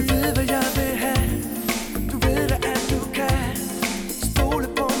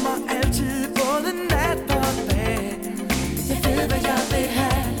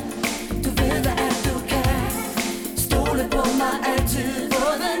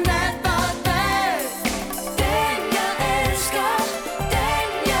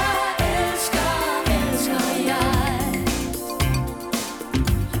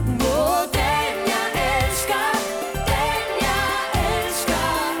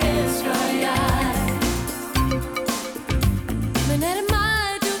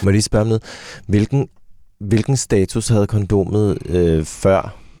 Må jeg lige spørge om noget? Hvilken status havde kondomet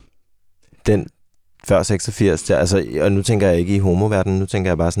før 86? Altså, og nu tænker jeg ikke i homoverdenen, nu tænker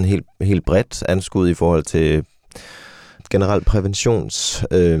jeg bare sådan helt bredt anskud i forhold til generel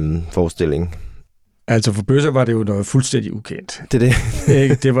præventionsforestilling. Altså for bøsser var det jo noget fuldstændig ukendt. Det.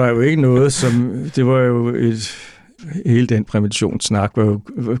 Det var jo ikke noget, som... Det var jo hele den præventionssnak var jo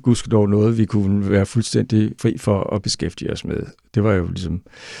gudskelov noget, vi kunne være fuldstændig fri for at beskæftige os med. Det var jo ligesom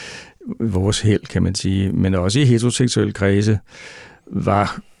vores held, kan man sige. Men også i heteroseksuelle kredse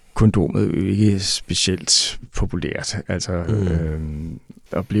var kondomet jo ikke specielt populært. Altså,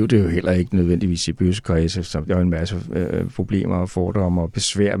 og blev det jo heller ikke nødvendigvis i bøssekredse, så der var en masse problemer og fordomme og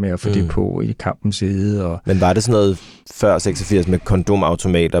besvær med at få det på i kampens hede. Og men var det sådan noget før 86 med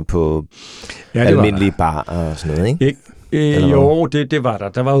kondomautomater på almindelige bar og sådan noget, ikke? Jo, det var der.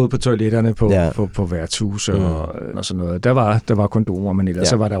 Der var ude på toiletterne på værtshus og sådan noget. Der var kondomer, men ellers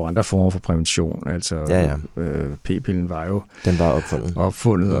så var der jo andre former for prævention. Altså p-pillen var jo... Den var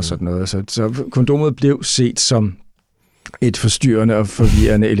opfundet og sådan noget. Så kondomet blev set som et forstyrrende og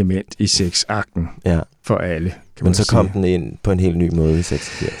forvirrende element i sexakten for alle. Men så kom den ind på en helt ny måde i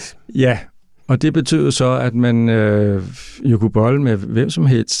 86. Ja, og det betød så, at man jo kunne bolle med hvem som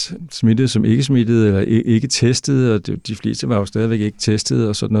helst, smittet som ikke smittet, eller ikke testet, og de fleste var jo stadigvæk ikke testet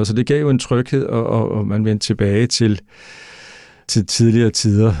og sådan noget. Så det gav jo en tryghed, og man vendte tilbage til tidligere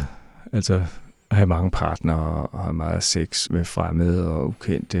tider, altså at have mange partnere og have meget sex med fremmede og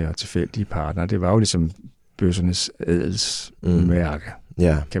ukendte og tilfældige partnere. Det var jo ligesom bøssernes adelsmærke,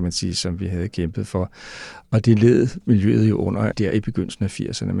 kan man sige, som vi havde kæmpet for. Og det led miljøet jo under der i begyndelsen af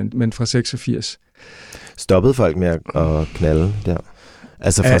 80'erne, men fra 86. Stoppede folk med at knalde der?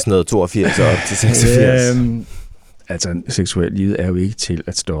 Altså fra sådan noget 82 op til 86? Altså, seksuelt livet er jo ikke til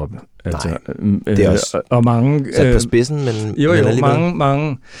at stoppe. Altså, det er også og mange, sat på spidsen, men... Jo,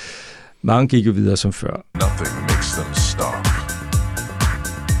 mange gik jo videre som før. Nothing makes them stop.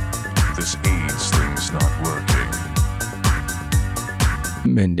 This AIDS thing's not working.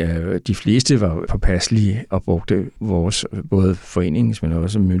 Men de fleste var påpasselige og brugte vores både foreningens, men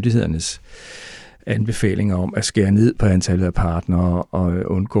også myndighedernes anbefalinger om at skære ned på antallet af partnere og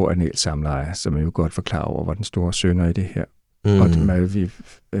undgå analt samleje, som er jo godt forklaret over, hvor den store synder i det her. Og vi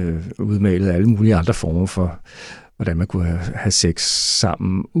udmalede alle mulige andre former for, hvordan man kunne have sex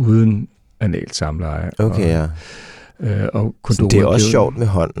sammen uden analt samleje. Okay, og det er også sjovt med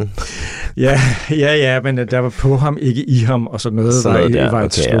hånden. Ja, men der var på ham, ikke i ham, og sådan noget var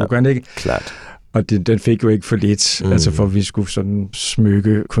et slogan, ikke? Klart. Og den fik jo ikke for lidt, altså for vi skulle sådan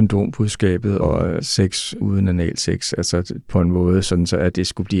smykke kondombudskabet og sex uden anal sex, altså på en måde, sådan så at det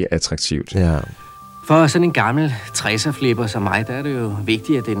skulle blive attraktivt. Ja. For sådan en gammel 60'er-flipper som mig, der er det jo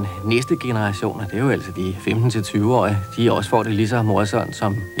vigtigt, at den næste generation, og det er jo altså de 15-20-årige, de også får det lige så morsomt,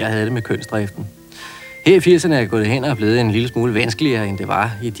 som jeg havde det med kønsdriften. Her i 80'erne er gået hen og blevet en lille smule vanskeligere, end det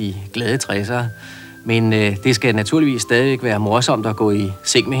var i de glade 60'ere. Men det skal naturligvis stadig være morsomt at gå i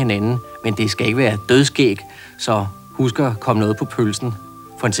seng med hinanden, men det skal ikke være dødskæg, så husk at komme noget på pølsen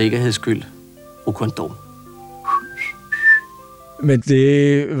for en sikkerheds skyld. Brug kondom. Men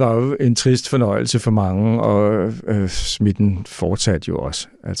det var jo en trist fornøjelse for mange, og smitten fortsatte jo også.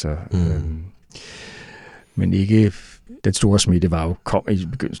 Altså, men ikke... Den store smitte kom i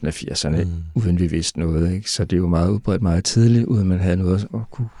begyndelsen af 80'erne, uden vi vidste noget. Ikke? Så det er jo meget udbredt meget tidligt, uden man havde noget at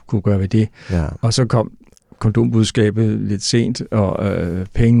kunne gøre ved det. Ja. Og så kom kondombudskabet lidt sent, og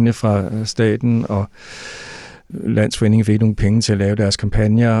pengene fra staten, og Landsforeningen fik nogle penge til at lave deres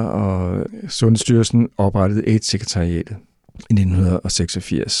kampagner, og Sundhedsstyrelsen oprettede AIDS-sekretariatet i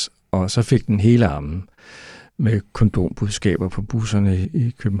 1986. Og så fik den hele armen med kondombudskaber på busserne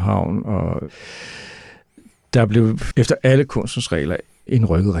i København, og der blev efter alle kunstens regler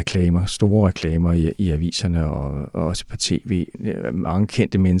indrykket reklamer, store reklamer i aviserne og også på tv. Mange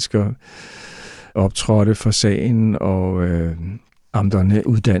kendte mennesker optrådte for sagen, og amterne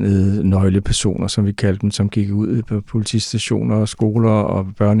uddannede nøglepersoner, som vi kaldte dem, som gik ud på politistationer, skoler og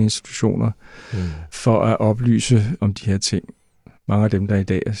børneinstitutioner for at oplyse om de her ting. Mange af dem, der i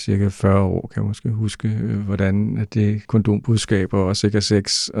dag er cirka 40 år, kan måske huske, hvordan det kondombudskaber og sikker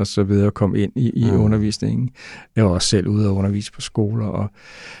sex og så videre kom ind i undervisningen. Jeg var også selv ude og undervise på skoler, og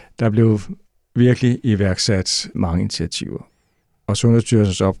der blev virkelig iværksat mange initiativer. Og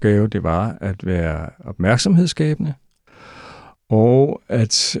Sundhedsstyrelsens opgave, det var at være opmærksomhedsskabende og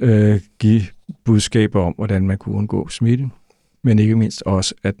at give budskaber om, hvordan man kunne undgå smitte, men ikke mindst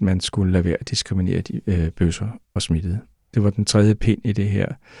også, at man skulle lade være at diskriminere de bøsser og smittede. Det var den tredje pind i det her,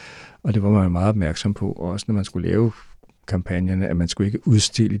 og det var man meget opmærksom på, også når man skulle lave kampagnerne, at man skulle ikke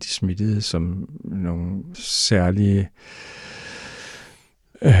udstille de smittede som nogle særlige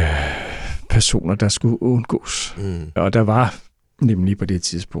personer, der skulle undgås. Og der var nemlig på det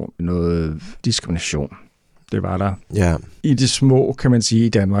tidspunkt noget diskrimination. Det var der i det små, kan man sige, i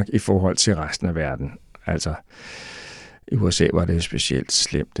Danmark i forhold til resten af verden. Altså, i USA var det specielt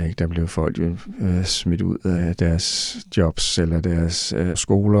slemt, ikke? Der blev folk jo smidt ud af deres jobs eller deres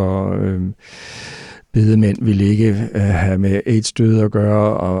skoler. Bedemænd ville ikke have med AIDS-døde at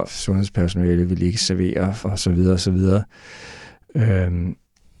gøre, og sundhedspersonale ville ikke servere, og så videre, og så videre.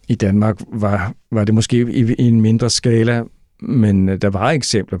 I Danmark var det måske i en mindre skala, men der var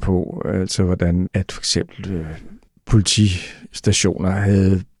eksempler på, altså hvordan at for eksempel politistationer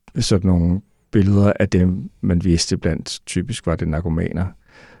havde sådan nogle billeder af dem, man vidste blandt, typisk var det narkomaner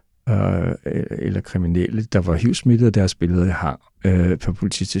eller kriminelle, der var HIV-smittede, deres billeder hang på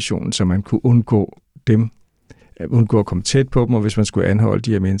politistationen, så man kunne undgå at komme tæt på dem, og hvis man skulle anholde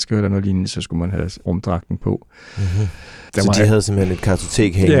de her mennesker eller noget lignende, så skulle man have rumdragten på. Så de havde simpelthen et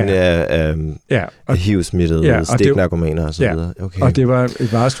kartotek hængende af HIV-smittede stiknarkomaner og så videre. Okay. Og det var et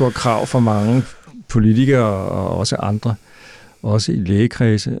meget stort krav for mange politikere og også andre, også i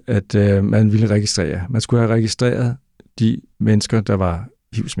lægekredse, at man ville registrere. Man skulle have registreret de mennesker, der var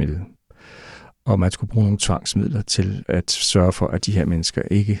HIV-smittede. Og man skulle bruge nogle tvangsmidler til at sørge for, at de her mennesker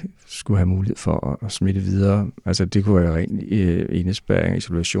ikke skulle have mulighed for at smitte videre. Altså det kunne være ren indespærring,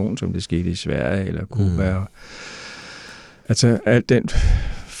 isolation, som det skete i Sverige eller Cuba. Altså alt den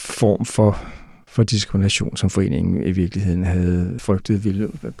form for diskrimination, som foreningen i virkeligheden havde frygtet ville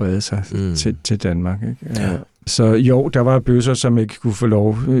brede sig til Danmark. Ikke? Ja. Så jo, der var bøsser, som ikke kunne få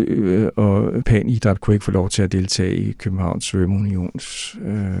lov, og panidræt kunne ikke få lov til at deltage i Københavns Svømmeunions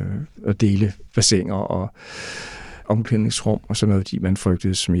og dele bassiner og omklædningsrum og sådan noget, fordi man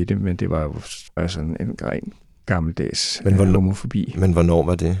frygtede smitte, men det var jo altså en ren gammeldags homofobi. Men hvornår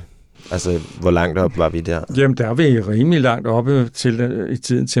var det? Altså, hvor langt op var vi der? Jamen, der er vi rimelig langt oppe i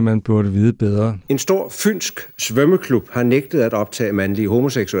tiden, til man burde vide bedre. En stor fynsk svømmeklub har nægtet at optage mandlige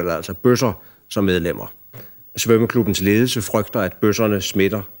homoseksuelle, altså bøsser, som medlemmer. Svømmeklubbens ledelse frygter, at bøsserne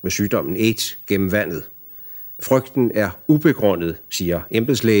smitter med sygdommen AIDS gennem vandet. Frygten er ubegrundet, siger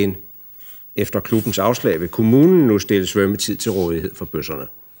embedslægen. Efter klubbens afslag vil kommunen nu stille svømmetid til rådighed for bøsserne.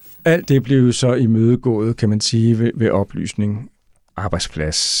 Alt det blev så imødegået, kan man sige, ved oplysning.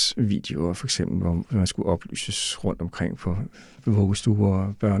 Arbejdspladsvideoer for eksempel, hvor man skulle oplyses rundt omkring på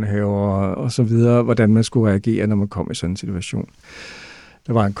vuggestuer, børnehaver og så videre, hvordan man skulle reagere, når man kom i sådan en situation.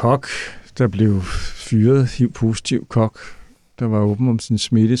 Der var en kok, der blev fyret, HIV-positiv kok, der var åben om sin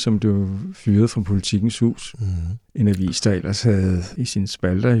smitte, som blev fyret fra Politikens Hus. En avis, der ellers havde i sine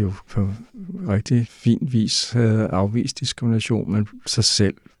spalter jo på rigtig fin vis havde afvist diskrimination, men sig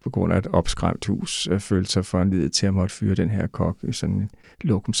selv på grund af et opskræmt hus følte sig foranledet til at måtte fyre den her kok i sådan en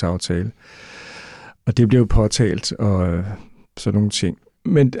lokumsaftale. Og det blev påtalt og sådan nogle ting.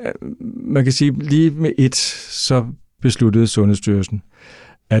 Men man kan sige, lige med et, så besluttede Sundhedsstyrelsen,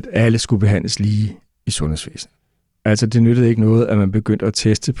 at alle skulle behandles lige i sundhedsvæsenet. Altså, det nyttede ikke noget, at man begyndte at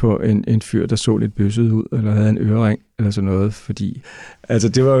teste på en fyr, der så lidt bøsset ud, eller havde en ørering, eller sådan noget, fordi altså,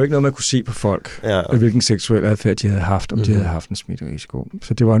 det var jo ikke noget, man kunne se på folk, hvilken seksuel adfærd de havde haft, om de havde haft en smitterisiko.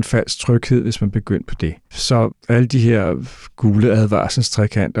 Så det var en falsk tryghed, hvis man begyndte på det. Så alle de her gule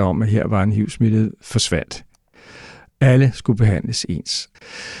advarselstrekanter om, at her var en HIV-smittet, forsvandt. Alle skulle behandles ens.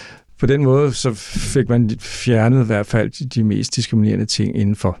 På den måde, så fik man fjernet i hvert fald de mest diskriminerende ting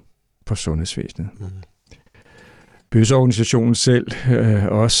inden for sundhedsvæsenet. Bøsseorganisationen selv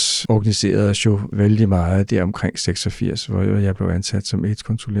også organiserede os jo vældig meget der omkring 86, hvor jeg blev ansat som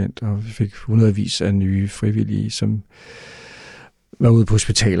AIDS-konsulent, og vi fik hundredvis af nye frivillige, som var ude på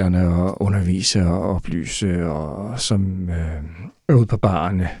hospitalerne og undervise og oplyse, og som var ude på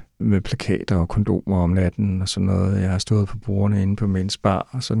barerne med plakater og kondomer om natten og sådan noget. Jeg har stået på bordene inde på Mænds Bar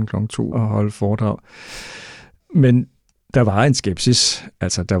og sådan kl. 2 og holdt foredrag. Men der var en skepsis.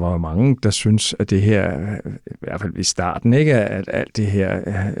 Altså, der var mange, der synes at det her, i hvert fald i starten, ikke, at alt det her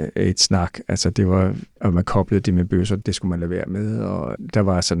er et snak. Altså, det var, at man koblede det med bøsser, det skulle man lade være med. Og der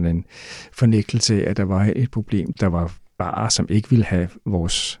var sådan en fornægtelse, at der var et problem. Der var barer, som ikke ville have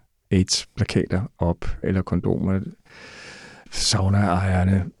vores AIDS-plakater op, eller kondomer.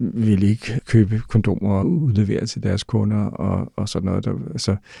 Sauna-ejerne ville ikke købe kondomer og udlevere til deres kunder og sådan noget.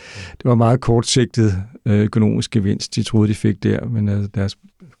 Så det var meget kortsigtet økonomisk gevinst, de troede, de fik der, men altså, deres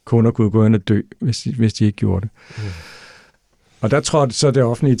kunder kunne gå ind og dø, hvis de ikke gjorde det. Og der trådte så det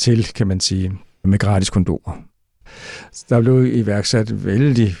offentlige til, kan man sige, med gratis kondomer. Der blev iværksat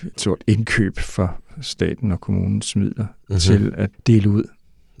vældig stort indkøb for staten og kommunens midler til at dele ud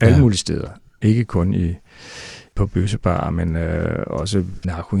alle mulige steder. Ikke kun på bøssebarer, men også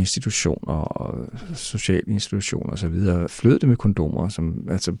narkoinstitutioner og sociale institutioner osv. Flød det med kondomer,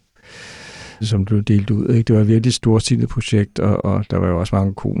 som blev delt ud. Ikke? Det var et virkelig storstilet projekt, og der var jo også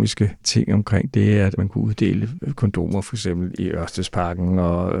mange komiske ting omkring det, at man kunne uddele kondomer, for eksempel i Ørstedsparken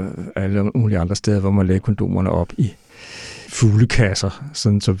og alle mulige andre steder, hvor man lagde kondomerne op i fuglekasser,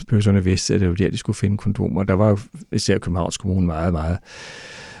 sådan så bøsserne vidste, at det var der, de skulle finde kondomer. Der var jo især Københavns Kommune meget, meget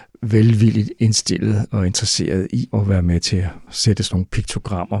velvilligt indstillet og interesseret i at være med til at sætte sådan nogle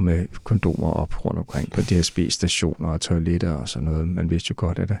piktogrammer med kondomer op rundt omkring på DSB-stationer og toiletter og sådan noget. Man vidste jo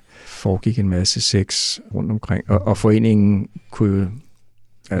godt, at der foregik en masse sex rundt omkring. Og foreningen kunne jo,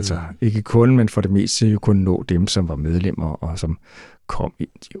 altså ikke kun, men for det meste jo kun nå dem, som var medlemmer og som kom i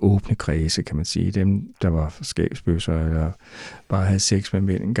de åbne kredse, kan man sige. Dem, der var skabsbøsser eller bare havde sex med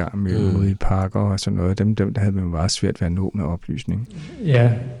mænd en gang imellem ude i parker og sådan noget. Dem der havde man meget svært ved at nå med oplysning.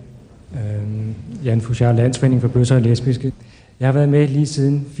 Ja, Jan Fouchard, Landsforening for Bøsser og Lesbiske. Jeg har været med lige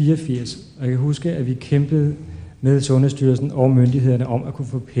siden 84, og jeg kan huske, at vi kæmpede med Sundhedsstyrelsen og myndighederne om at kunne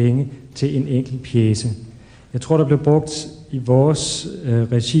få penge til en enkelt pjece. Jeg tror, der blev brugt i vores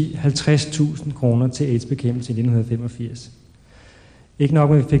regi 50.000 kroner til AIDS-bekæmpelse i 1985. Ikke nok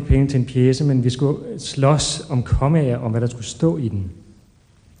med, at vi fik penge til en pjece, men vi skulle slås om kommaer, om hvad der skulle stå i den.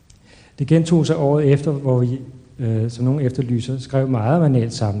 Det gentog sig året efter, hvor vi, som nogle efterlyser, skrev meget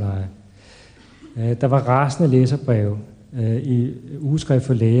manuelt samleje. Der var rasende læserbreve i ugeskrift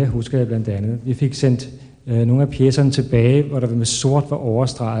for læger, husker jeg blandt andet. Vi fik sendt nogle af pjecerne tilbage, hvor der med sort var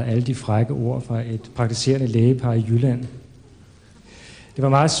overstreget alle de frække ord fra et praktiserende lægepar i Jylland. Det var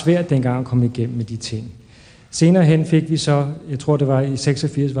meget svært dengang at komme igennem med de ting. Senere hen fik vi så, jeg tror det var i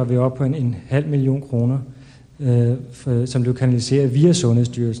 86, var vi oppe på en 500.000 kroner, som blev kanaliseret via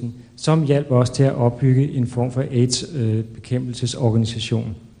Sundhedsstyrelsen, som hjalp os til at opbygge en form for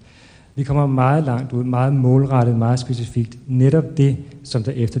AIDS-bekæmpelsesorganisation. Vi kommer meget langt ud, meget målrettet, meget specifikt. Netop det, som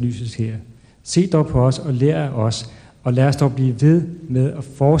der efterlyses her. Se dog på os og lær af os, og lad os dog blive ved med at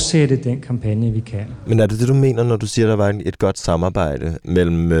fortsætte den kampagne, vi kan. Men er det det, du mener, når du siger, der var et godt samarbejde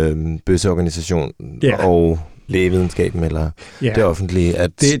mellem bøsseorganisationen og lægevidenskaben eller det offentlige?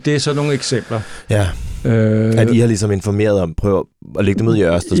 At det er så nogle eksempler. Ja. At I har ligesom informeret om, prøv at lægge dem ud i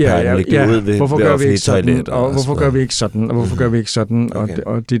Ørstedsparken, lægge dem ud ved offentlige toiletter. Og hvorfor gør vi ikke sådan, og hvorfor gør vi ikke sådan,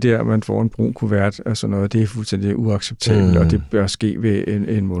 og det der, man får en brun kuvert og sådan noget, det er fuldstændig uacceptabelt, og det bør ske ved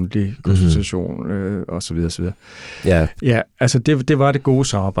en mundtlig konsultation, og så videre, så videre. Ja, altså det var det gode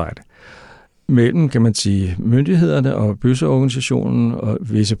samarbejde mellem, kan man sige, myndighederne og bøsseorganisationen og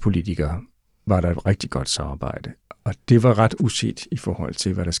visse politikere var der et rigtig godt samarbejde. Og det var ret uset i forhold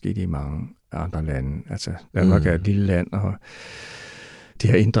til, hvad der skete i mange andre lande. Altså, Danmark er et lille land, og det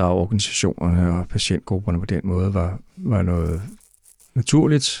her inddrage organisationerne og patientgrupperne på den måde var noget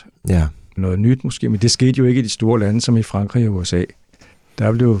naturligt. Ja. Noget nyt måske, men det skete jo ikke i de store lande, som i Frankrig og USA.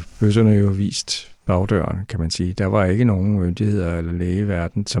 Der blev bøsserne jo vist bagdøren, kan man sige. Der var ikke nogen myndigheder eller læge i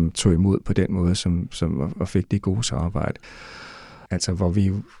verden, som tog imod på den måde, som og fik det gode samarbejde. Altså, hvor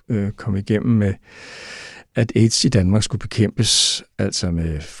vi kom igennem med, at AIDS i Danmark skulle bekæmpes, altså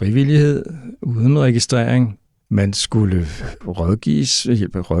med frivillighed, uden registrering. Man skulle rådgives,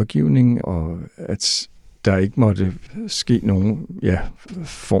 hjælpe rådgivning, og at der ikke måtte ske nogen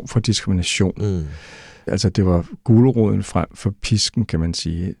form for diskrimination. Altså, det var guleroden frem for pisken, kan man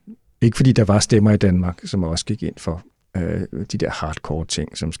sige. Ikke fordi der var stemmer i Danmark, som også gik ind for de der hardcore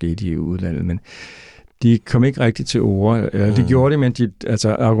ting, som skete i udlandet, men de kom ikke rigtigt til ord. De gjorde det, men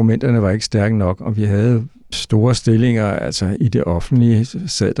argumenterne var ikke stærke nok, og vi havde store stillinger, altså i det offentlige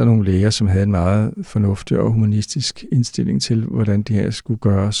sad der nogle læger, som havde en meget fornuftig og humanistisk indstilling til, hvordan det her skulle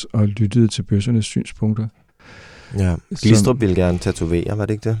gøres, og lyttede til bøssernes synspunkter. Ja, Glistrup ville gerne tatovere, var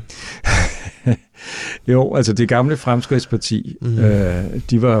det ikke det? Jo, altså det gamle Fremskridtsparti,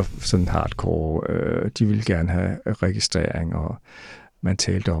 de var sådan hardcore, de ville gerne have registrering, og man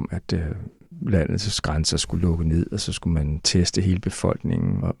talte om, at landets grænser skulle lukke ned, og så skulle man teste hele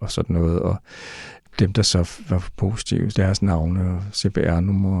befolkningen og sådan noget, og dem, der så var positive, deres navne og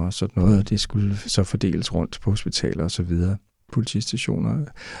CPR-numre og sådan noget, det skulle så fordeles rundt på hospitaler og så videre, politistationer.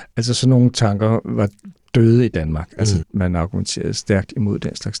 Altså sådan nogle tanker var døde i Danmark. Altså man argumenterede stærkt imod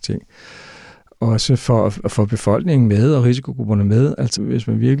den slags ting. Også for at få befolkningen med og risikogrupperne med. Altså hvis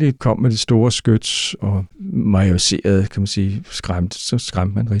man virkelig kom med de store skyts og majoriserede, kan man sige, så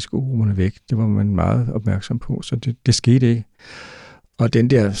skræmte man risikogrupperne væk. Det var man meget opmærksom på, så det skete ikke. Og den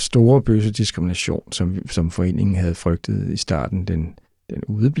der store bøssediskrimination, som foreningen havde frygtet i starten, den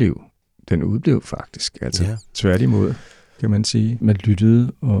udeblev. Den udeblev faktisk. Altså tværtimod, kan man sige. Man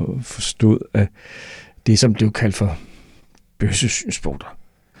lyttede og forstod, at det, som blev kaldt for bøssesynspunkter,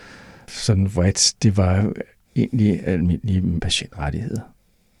 sådan vredt, det var egentlig almindelige patientrettigheder.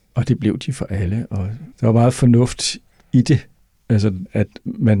 Og det blev de for alle. Og der var meget fornuft i det. Altså, at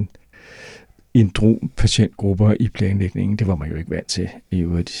man inddrog patientgrupper i planlægningen. Det var man jo ikke vant til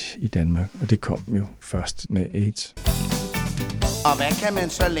i Danmark. Og det kom jo først med AIDS. Og hvad kan man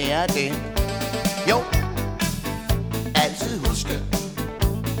så lære af det? Jo, altid huske.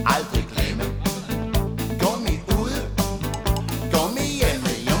 Aldrig glemme. Gummi ude. Gummi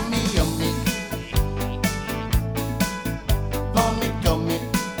hjemme. Yummi, yummi. Gummi, gummi.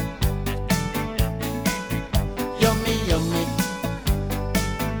 Yummi, yummi.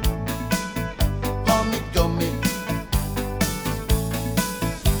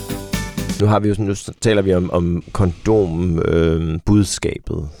 Nu taler vi om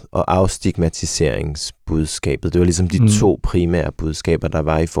kondombudskabet og afstigmatiseringsbudskabet. Det var ligesom de to primære budskaber, der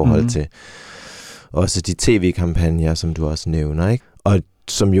var i forhold til også de tv-kampagner, som du også nævner, ikke? Og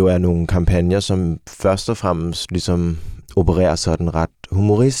som jo er nogle kampagner, som først og fremmest ligesom opererer sådan ret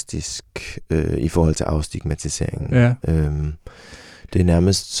humoristisk i forhold til afstigmatiseringen. Ja. Det er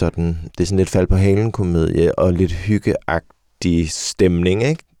nærmest sådan, det er sådan lidt fald på halen komedie og lidt hyggeagtigt vigtig stemning,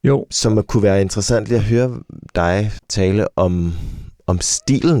 ikke? Jo. Som kunne være interessant lige at høre dig tale om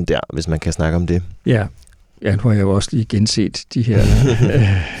stilen der, hvis man kan snakke om det. Ja, nu har jeg jo også lige genset de her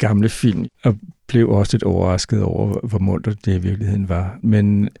gamle film, og blev også lidt overrasket over, hvor muntert det i virkeligheden var.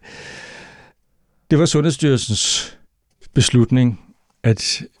 Men det var Sundhedsstyrelsens beslutning,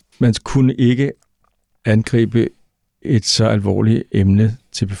 at man kunne ikke angribe et så alvorligt emne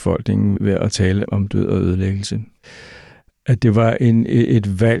til befolkningen ved at tale om død og ødelæggelse. At det var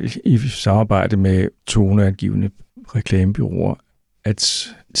et valg i samarbejde med toneangivende reklamebureauer, at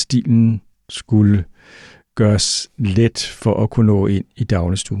stilen skulle gøres let for at kunne nå ind i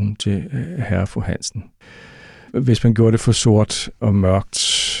dagligstuen til herre og fru Hansen. Hvis man gjorde det for sort og mørkt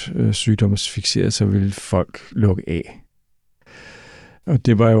sygdomsfikseret, så ville folk lukke af. Og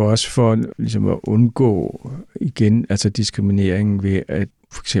det var jo også for ligesom at undgå igen altså diskrimineringen ved at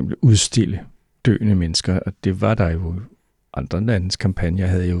for eksempel udstille døende mennesker. Og det var der jo andre landes kampagner,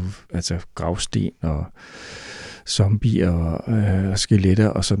 havde jo altså gravsten og zombier og skeletter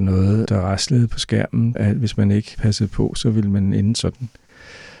og sådan noget, der raslede på skærmen. At hvis man ikke passede på, så ville man ende sådan.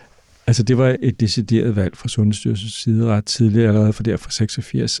 Altså det var et decideret valg fra Sundhedsstyrelsens side ret tidligt, allerede fra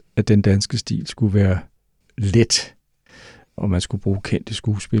 86, at den danske stil skulle være let, og man skulle bruge kendte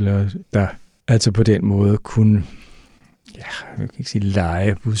skuespillere, der altså på den måde kunne, jeg kan ikke sige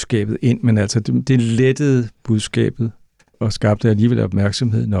lege budskabet ind, men altså det lettede budskabet, og skabte alligevel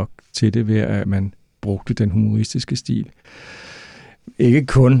opmærksomhed nok til det ved, at man brugte den humoristiske stil. Ikke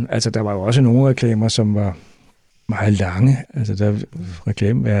kun, altså der var jo også nogle reklamer, som var meget lange. Altså der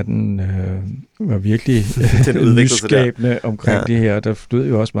reklameverdenen var virkelig nyskabende omkring det her. Der stod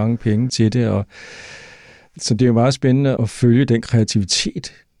jo også mange penge til det, og så det er jo meget spændende at følge den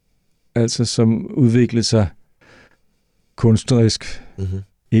kreativitet, altså som udviklede sig kunstnerisk. Mm-hmm.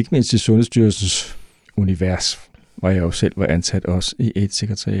 Ikke mindst i Sundhedsstyrelsens univers, hvor jeg jo selv var ansat også i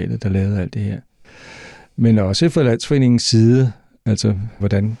AIDS-sekretariatet, der lavede alt det her. Men også fra Landsforeningens side, altså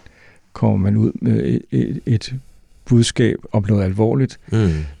hvordan kommer man ud med et budskab om noget alvorligt,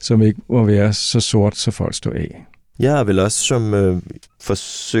 som ikke må være så sort, så folk står af. Ja, vel også som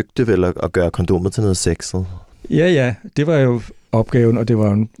forsøgte vel at gøre kondomet til noget sexet. Ja, det var jo opgaven, og det var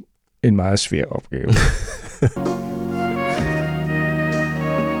jo en meget svær opgave.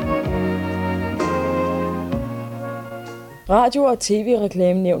 Radio- og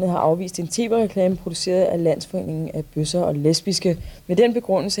tv-reklamenævnet har afvist en tv-reklame produceret af Landsforeningen af bøsser og lesbiske med den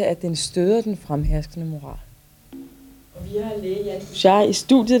begrundelse, at den støder den fremherskende moral. Og vi har læge Jan Fouchard i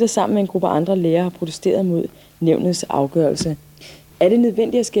studiet, der sammen med en gruppe andre læger har protesteret mod nævnets afgørelse. Er det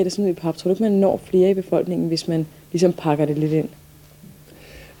nødvendigt at skære det sådan ud i pap? Tror du ikke, man når flere i befolkningen, hvis man ligesom pakker det lidt ind?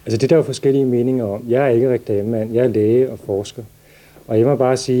 Altså det er der jo forskellige meninger om. Jeg er ikke reklamemand, jeg er læge og forsker. Og jeg må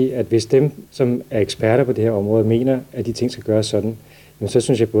bare sige, at hvis dem, som er eksperter på det her område, mener, at de ting skal gøres sådan, så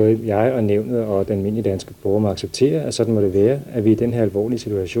synes jeg både jeg og nævnet og den almindelige danske borger må acceptere, at sådan må det være, at vi i den her alvorlige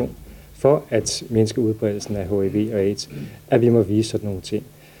situation, for at mindske udbredelsen af HIV og AIDS, at vi må vise sådan nogle ting.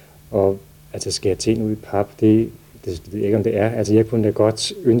 Og altså skære ting ud i pap, det ved jeg ikke, om det er. Altså jeg kunne da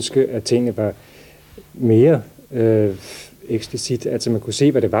godt ønske, at tingene var mere eksplicit, altså man kunne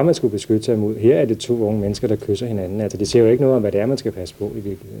se, hvad det var, man skulle beskytte sig imod. Her er det 2 unge mennesker, der kysser hinanden. Altså det siger jo ikke noget om, hvad det er, man skal passe på i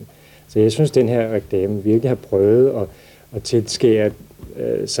virkeligheden. Så jeg synes, den her reklame virkelig har prøvet at tilskære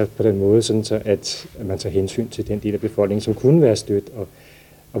sig på den måde, sådan så at man tager hensyn til den del af befolkningen, som kunne være stødt.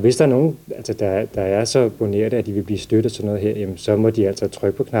 Og hvis der er nogen, altså der er så abonnerte, at de vil blive støttet sådan noget her, jamen, så må de altså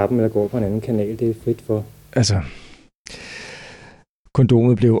trykke på knappen eller gå på en anden kanal. Det er frit for. Altså,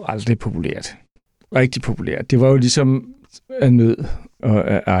 kondomet blev aldrig populært. Rigtig populært. Det var jo ligesom af nød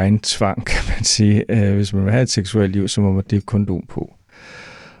og af egen tvang, kan man sige. Hvis man vil have et seksuelt liv, så må man det kondom på.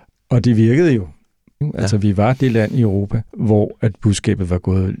 Og det virkede jo. Altså, vi var det land i Europa, hvor at budskabet var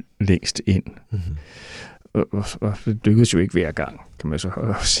gået længst ind. Mm-hmm. Og det lykkedes jo ikke hver gang, kan man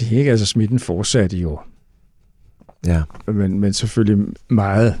så sige. Ikke? Altså, smitten fortsatte jo. Ja. Men selvfølgelig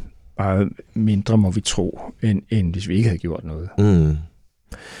meget, meget mindre, må vi tro, end hvis vi ikke havde gjort noget. Mm.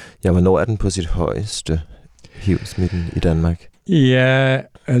 Ja, hvornår er den på sit højeste, HIV-smitten i Danmark? Ja,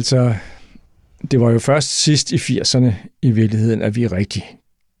 altså, det var jo først sidst i 80'erne i virkeligheden, at vi rigtig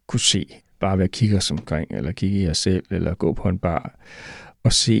kunne se, bare ved at kigge os omkring, eller kigge i os selv, eller gå på en bar,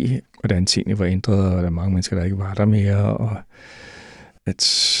 og se, hvordan tingene var ændret, og der er mange mennesker, der ikke var der mere, og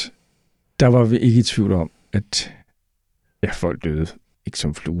at der var vi ikke i tvivl om, at folk døde. Ikke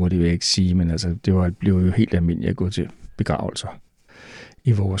som fluer, det vil jeg ikke sige, men altså, det blev jo helt almindeligt at gå til begravelser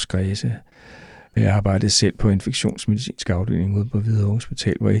i vores kredse. Jeg arbejdede selv på infektionsmedicinsk afdeling ude på Hvidovre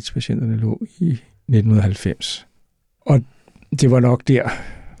Hospital, hvor AIDS-patienterne lå i 1990. Og det var nok der,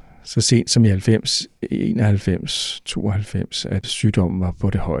 så sent som i 90, 91, 92, at sygdommen var på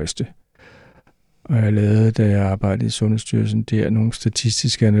det højeste. Og jeg lavede, da jeg arbejdede i Sundhedsstyrelsen, der nogle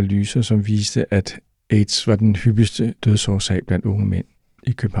statistiske analyser, som viste, at AIDS var den hyppigste dødsårsag blandt unge mænd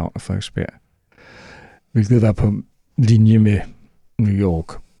i København og Frederiksberg. Hvilket var på linje med New York,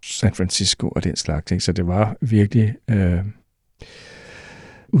 San Francisco og den slags ting. Så det var virkelig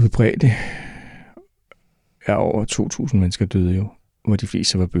udbredt. Ja, over 2.000 mennesker døde jo, hvor de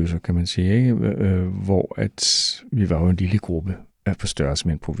fleste var bøsser, kan man sige. Ikke? Hvor at vi var jo en lille gruppe på størrelse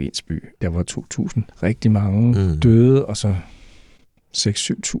med en provinsby. Der var 2.000 rigtig mange døde, og så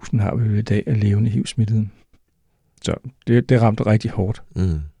 6-7.000 har vi i dag af levende HIV-smittede. Så det ramte rigtig hårdt.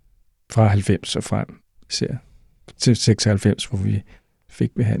 Fra 90 og frem, især til 96, hvor vi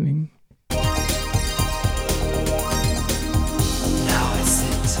fik behandlingen.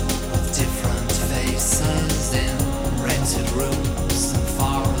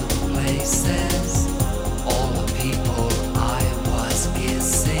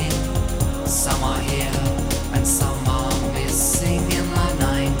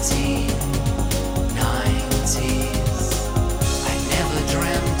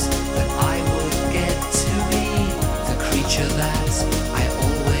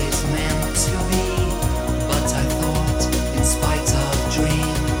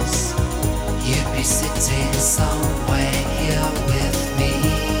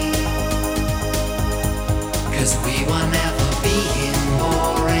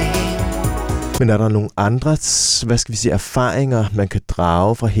 Men er der nogle andre, erfaringer, man kan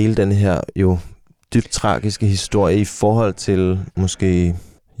drage fra hele den her jo dybt tragiske historie i forhold til måske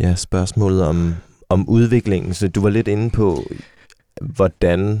spørgsmålet om udviklingen? Så du var lidt inde på,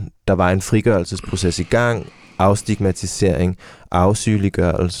 hvordan der var en frigørelsesproces i gang, afstigmatisering,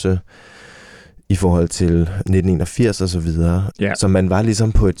 afsygeliggørelse i forhold til 1981 og så videre. Ja. Så man var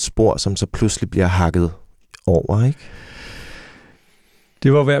ligesom på et spor, som så pludselig bliver hakket over, ikke?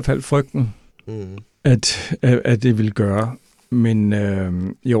 Det var i hvert fald frygten, at det ville gøre. Men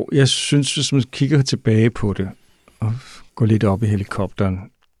jeg synes, hvis man kigger tilbage på det, og går lidt op i helikopteren,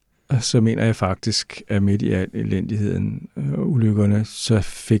 så mener jeg faktisk, at midt i al elendigheden og ulykkerne, så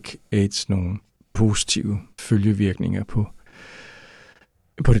fik AIDS nogle positive følgevirkninger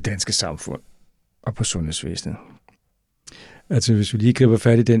på det danske samfund og på sundhedsvæsenet. Altså hvis vi lige griber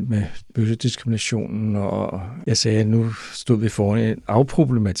fat i den med bøssediskriminationen, og jeg sagde, at nu stod vi foran en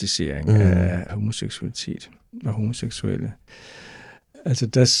afproblematisering af homoseksualitet og homoseksuelle. Altså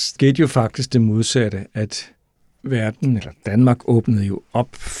der skete jo faktisk det modsatte, at verden, eller Danmark, åbnede jo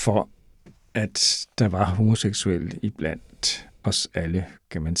op for, at der var homoseksuelle iblandt os alle,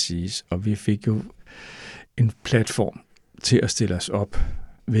 kan man sige. Og vi fik jo en platform til at stille os op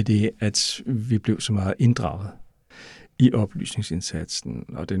ved det, at vi blev så meget inddraget i oplysningsindsatsen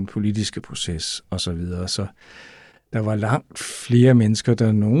og den politiske proces osv. Så der var langt flere mennesker,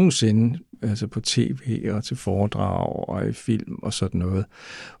 der nogensinde, altså på tv og til foredrag og i film og sådan noget,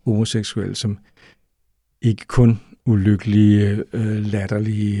 homoseksuelle, som ikke kun ulykkelige,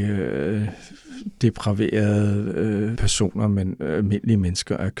 latterlige, depraverede personer, men almindelige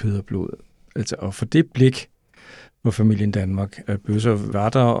mennesker af kød og blod. Altså, og for det blik, hvor familien Danmark bøsser var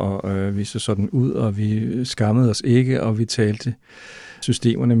der, og vi så sådan ud, og vi skammede os ikke, og vi talte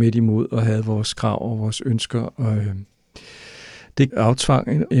systemerne midt imod, og havde vores krav og vores ønsker. Og det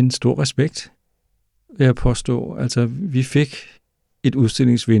aftvang en stor respekt, vil jeg påstå. Altså, vi fik et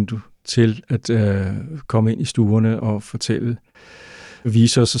udstillingsvindue til at komme ind i stuerne og fortælle,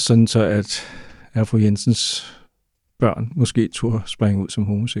 vise os sådan så, at fru Jensens børn måske turde springe ud som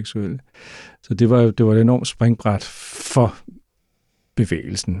homoseksuelle. Så det var et enormt springbræt for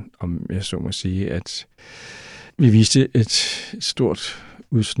bevægelsen, om jeg så må sige, at vi viste et stort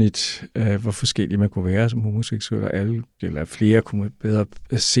udsnit af, hvor forskellige man kunne være som homoseksuelle, og alle eller flere kunne bedre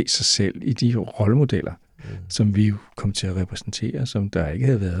se sig selv i de rollemodeller, som vi jo kom til at repræsentere, som der ikke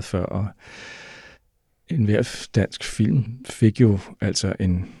havde været før. Og enhver dansk film fik jo altså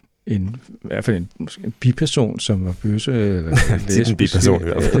i hvert fald en biperson, som var bøsse, eller en biperson,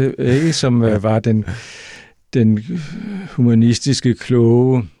 ikke, som var den humanistiske,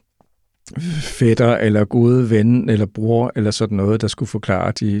 kloge fætter, eller gode ven, eller bror, eller sådan noget, der skulle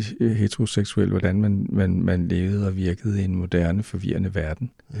forklare de heteroseksuelle, hvordan man levede og virkede i en moderne, forvirrende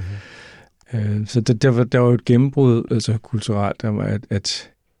verden. Så der var et gennembrud, altså kulturelt,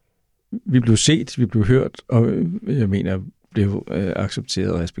 at vi blev set, vi blev hørt, og jeg mener, blev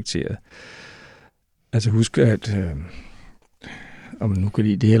accepteret og respekteret. Altså husk, at om man nu kan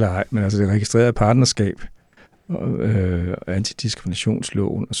lide det eller ej, men altså det registrerede partnerskab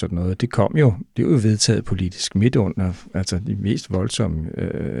antidiskriminationsloven og sådan noget. Det er jo vedtaget politisk midt under de mest voldsomme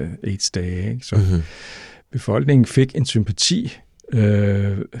AIDS-dage. Ikke? Så befolkningen fik en sympati,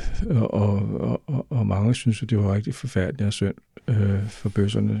 og mange synes, at det var rigtig forfærdeligt og synd for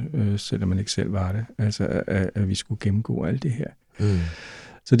bøsserne, selvom man ikke selv var det. Altså, at vi skulle gennemgå alt det her.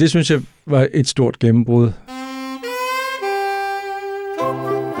 Så det synes jeg var et stort gennembrud.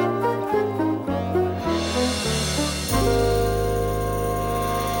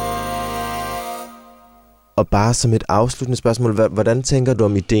 Og bare som et afsluttende spørgsmål, hvordan tænker du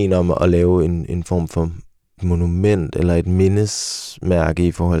om ideen om at lave en form for monument eller et mindesmærke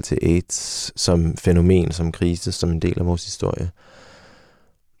i forhold til AIDS som fænomen, som krise, som en del af vores historie?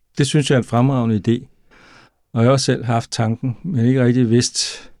 Det synes jeg er en fremragende idé. Og jeg har også selv haft tanken, men ikke rigtig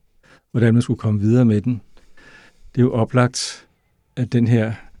vidst, hvordan man skulle komme videre med den. Det er jo oplagt, at den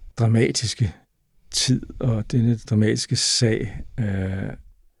her dramatiske tid og denne dramatiske sag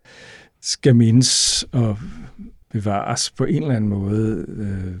skal mindes og bevares på en eller anden måde,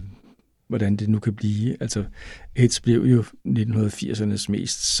 hvordan det nu kan blive. Altså, AIDS blev jo 1980'ernes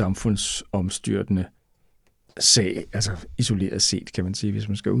mest samfundsomstyrtende sag, altså isoleret set, kan man sige, hvis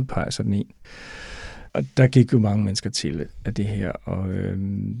man skal udpege sådan en. Og der gik jo mange mennesker til af det her, og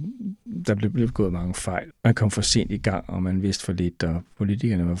der blev begået mange fejl. Man kom for sent i gang, og man vidste for lidt, og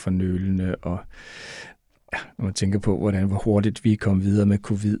politikerne var for nølende, og når man tænker på, hvor hurtigt vi kom videre med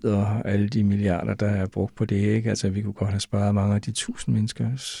covid og alle de milliarder, der er brugt på det, ikke? Altså, vi kunne godt have sparet mange af de 1000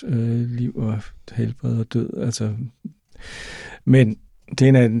 menneskers liv og helbred og død. Altså, men det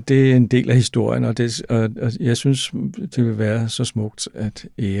er en del af historien, og jeg synes, det vil være så smukt at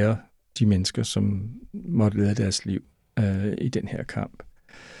ære de mennesker, som måtte lade deres liv i den her kamp,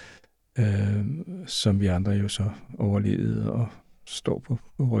 som vi andre jo så overlevede og står på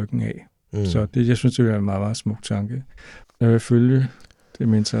ryggen af. Så jeg synes, det er en meget, meget smuk tanke. Jeg vil følge det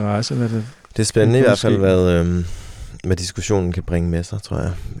med interesse. Det er spændende i hvert fald, hvad diskussionen kan bringe med sig, tror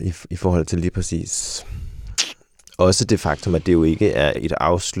jeg, i forhold til lige præcis. Også det faktum, at det jo ikke er et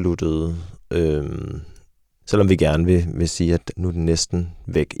afsluttet, selvom vi gerne vil sige, at nu er den næsten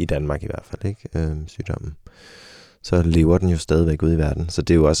væk i Danmark i hvert fald, ikke? Sygdommen. Så lever den jo stadigvæk ude i verden. Så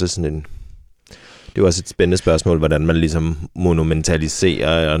det er jo også sådan det er jo også et spændende spørgsmål, hvordan man ligesom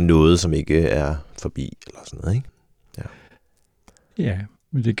monumentaliserer noget, som ikke er forbi, eller sådan noget, ikke? Ja,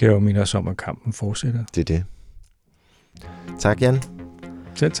 men det kan jo minde os om, at kampen fortsætter. Det er det. Tak, Jan.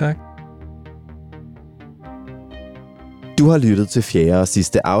 Selv tak. Du har lyttet til fjerde og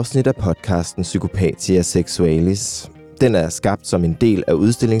sidste afsnit af podcasten Psychopathia Sexualis. Den er skabt som en del af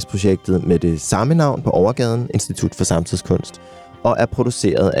udstillingsprojektet med det samme navn på Overgaden, Institut for Samtidskunst, og er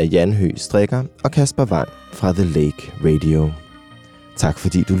produceret af Jan Høgh Stricker og Kasper Vang fra The Lake Radio. Tak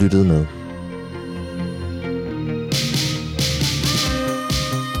fordi du lyttede med.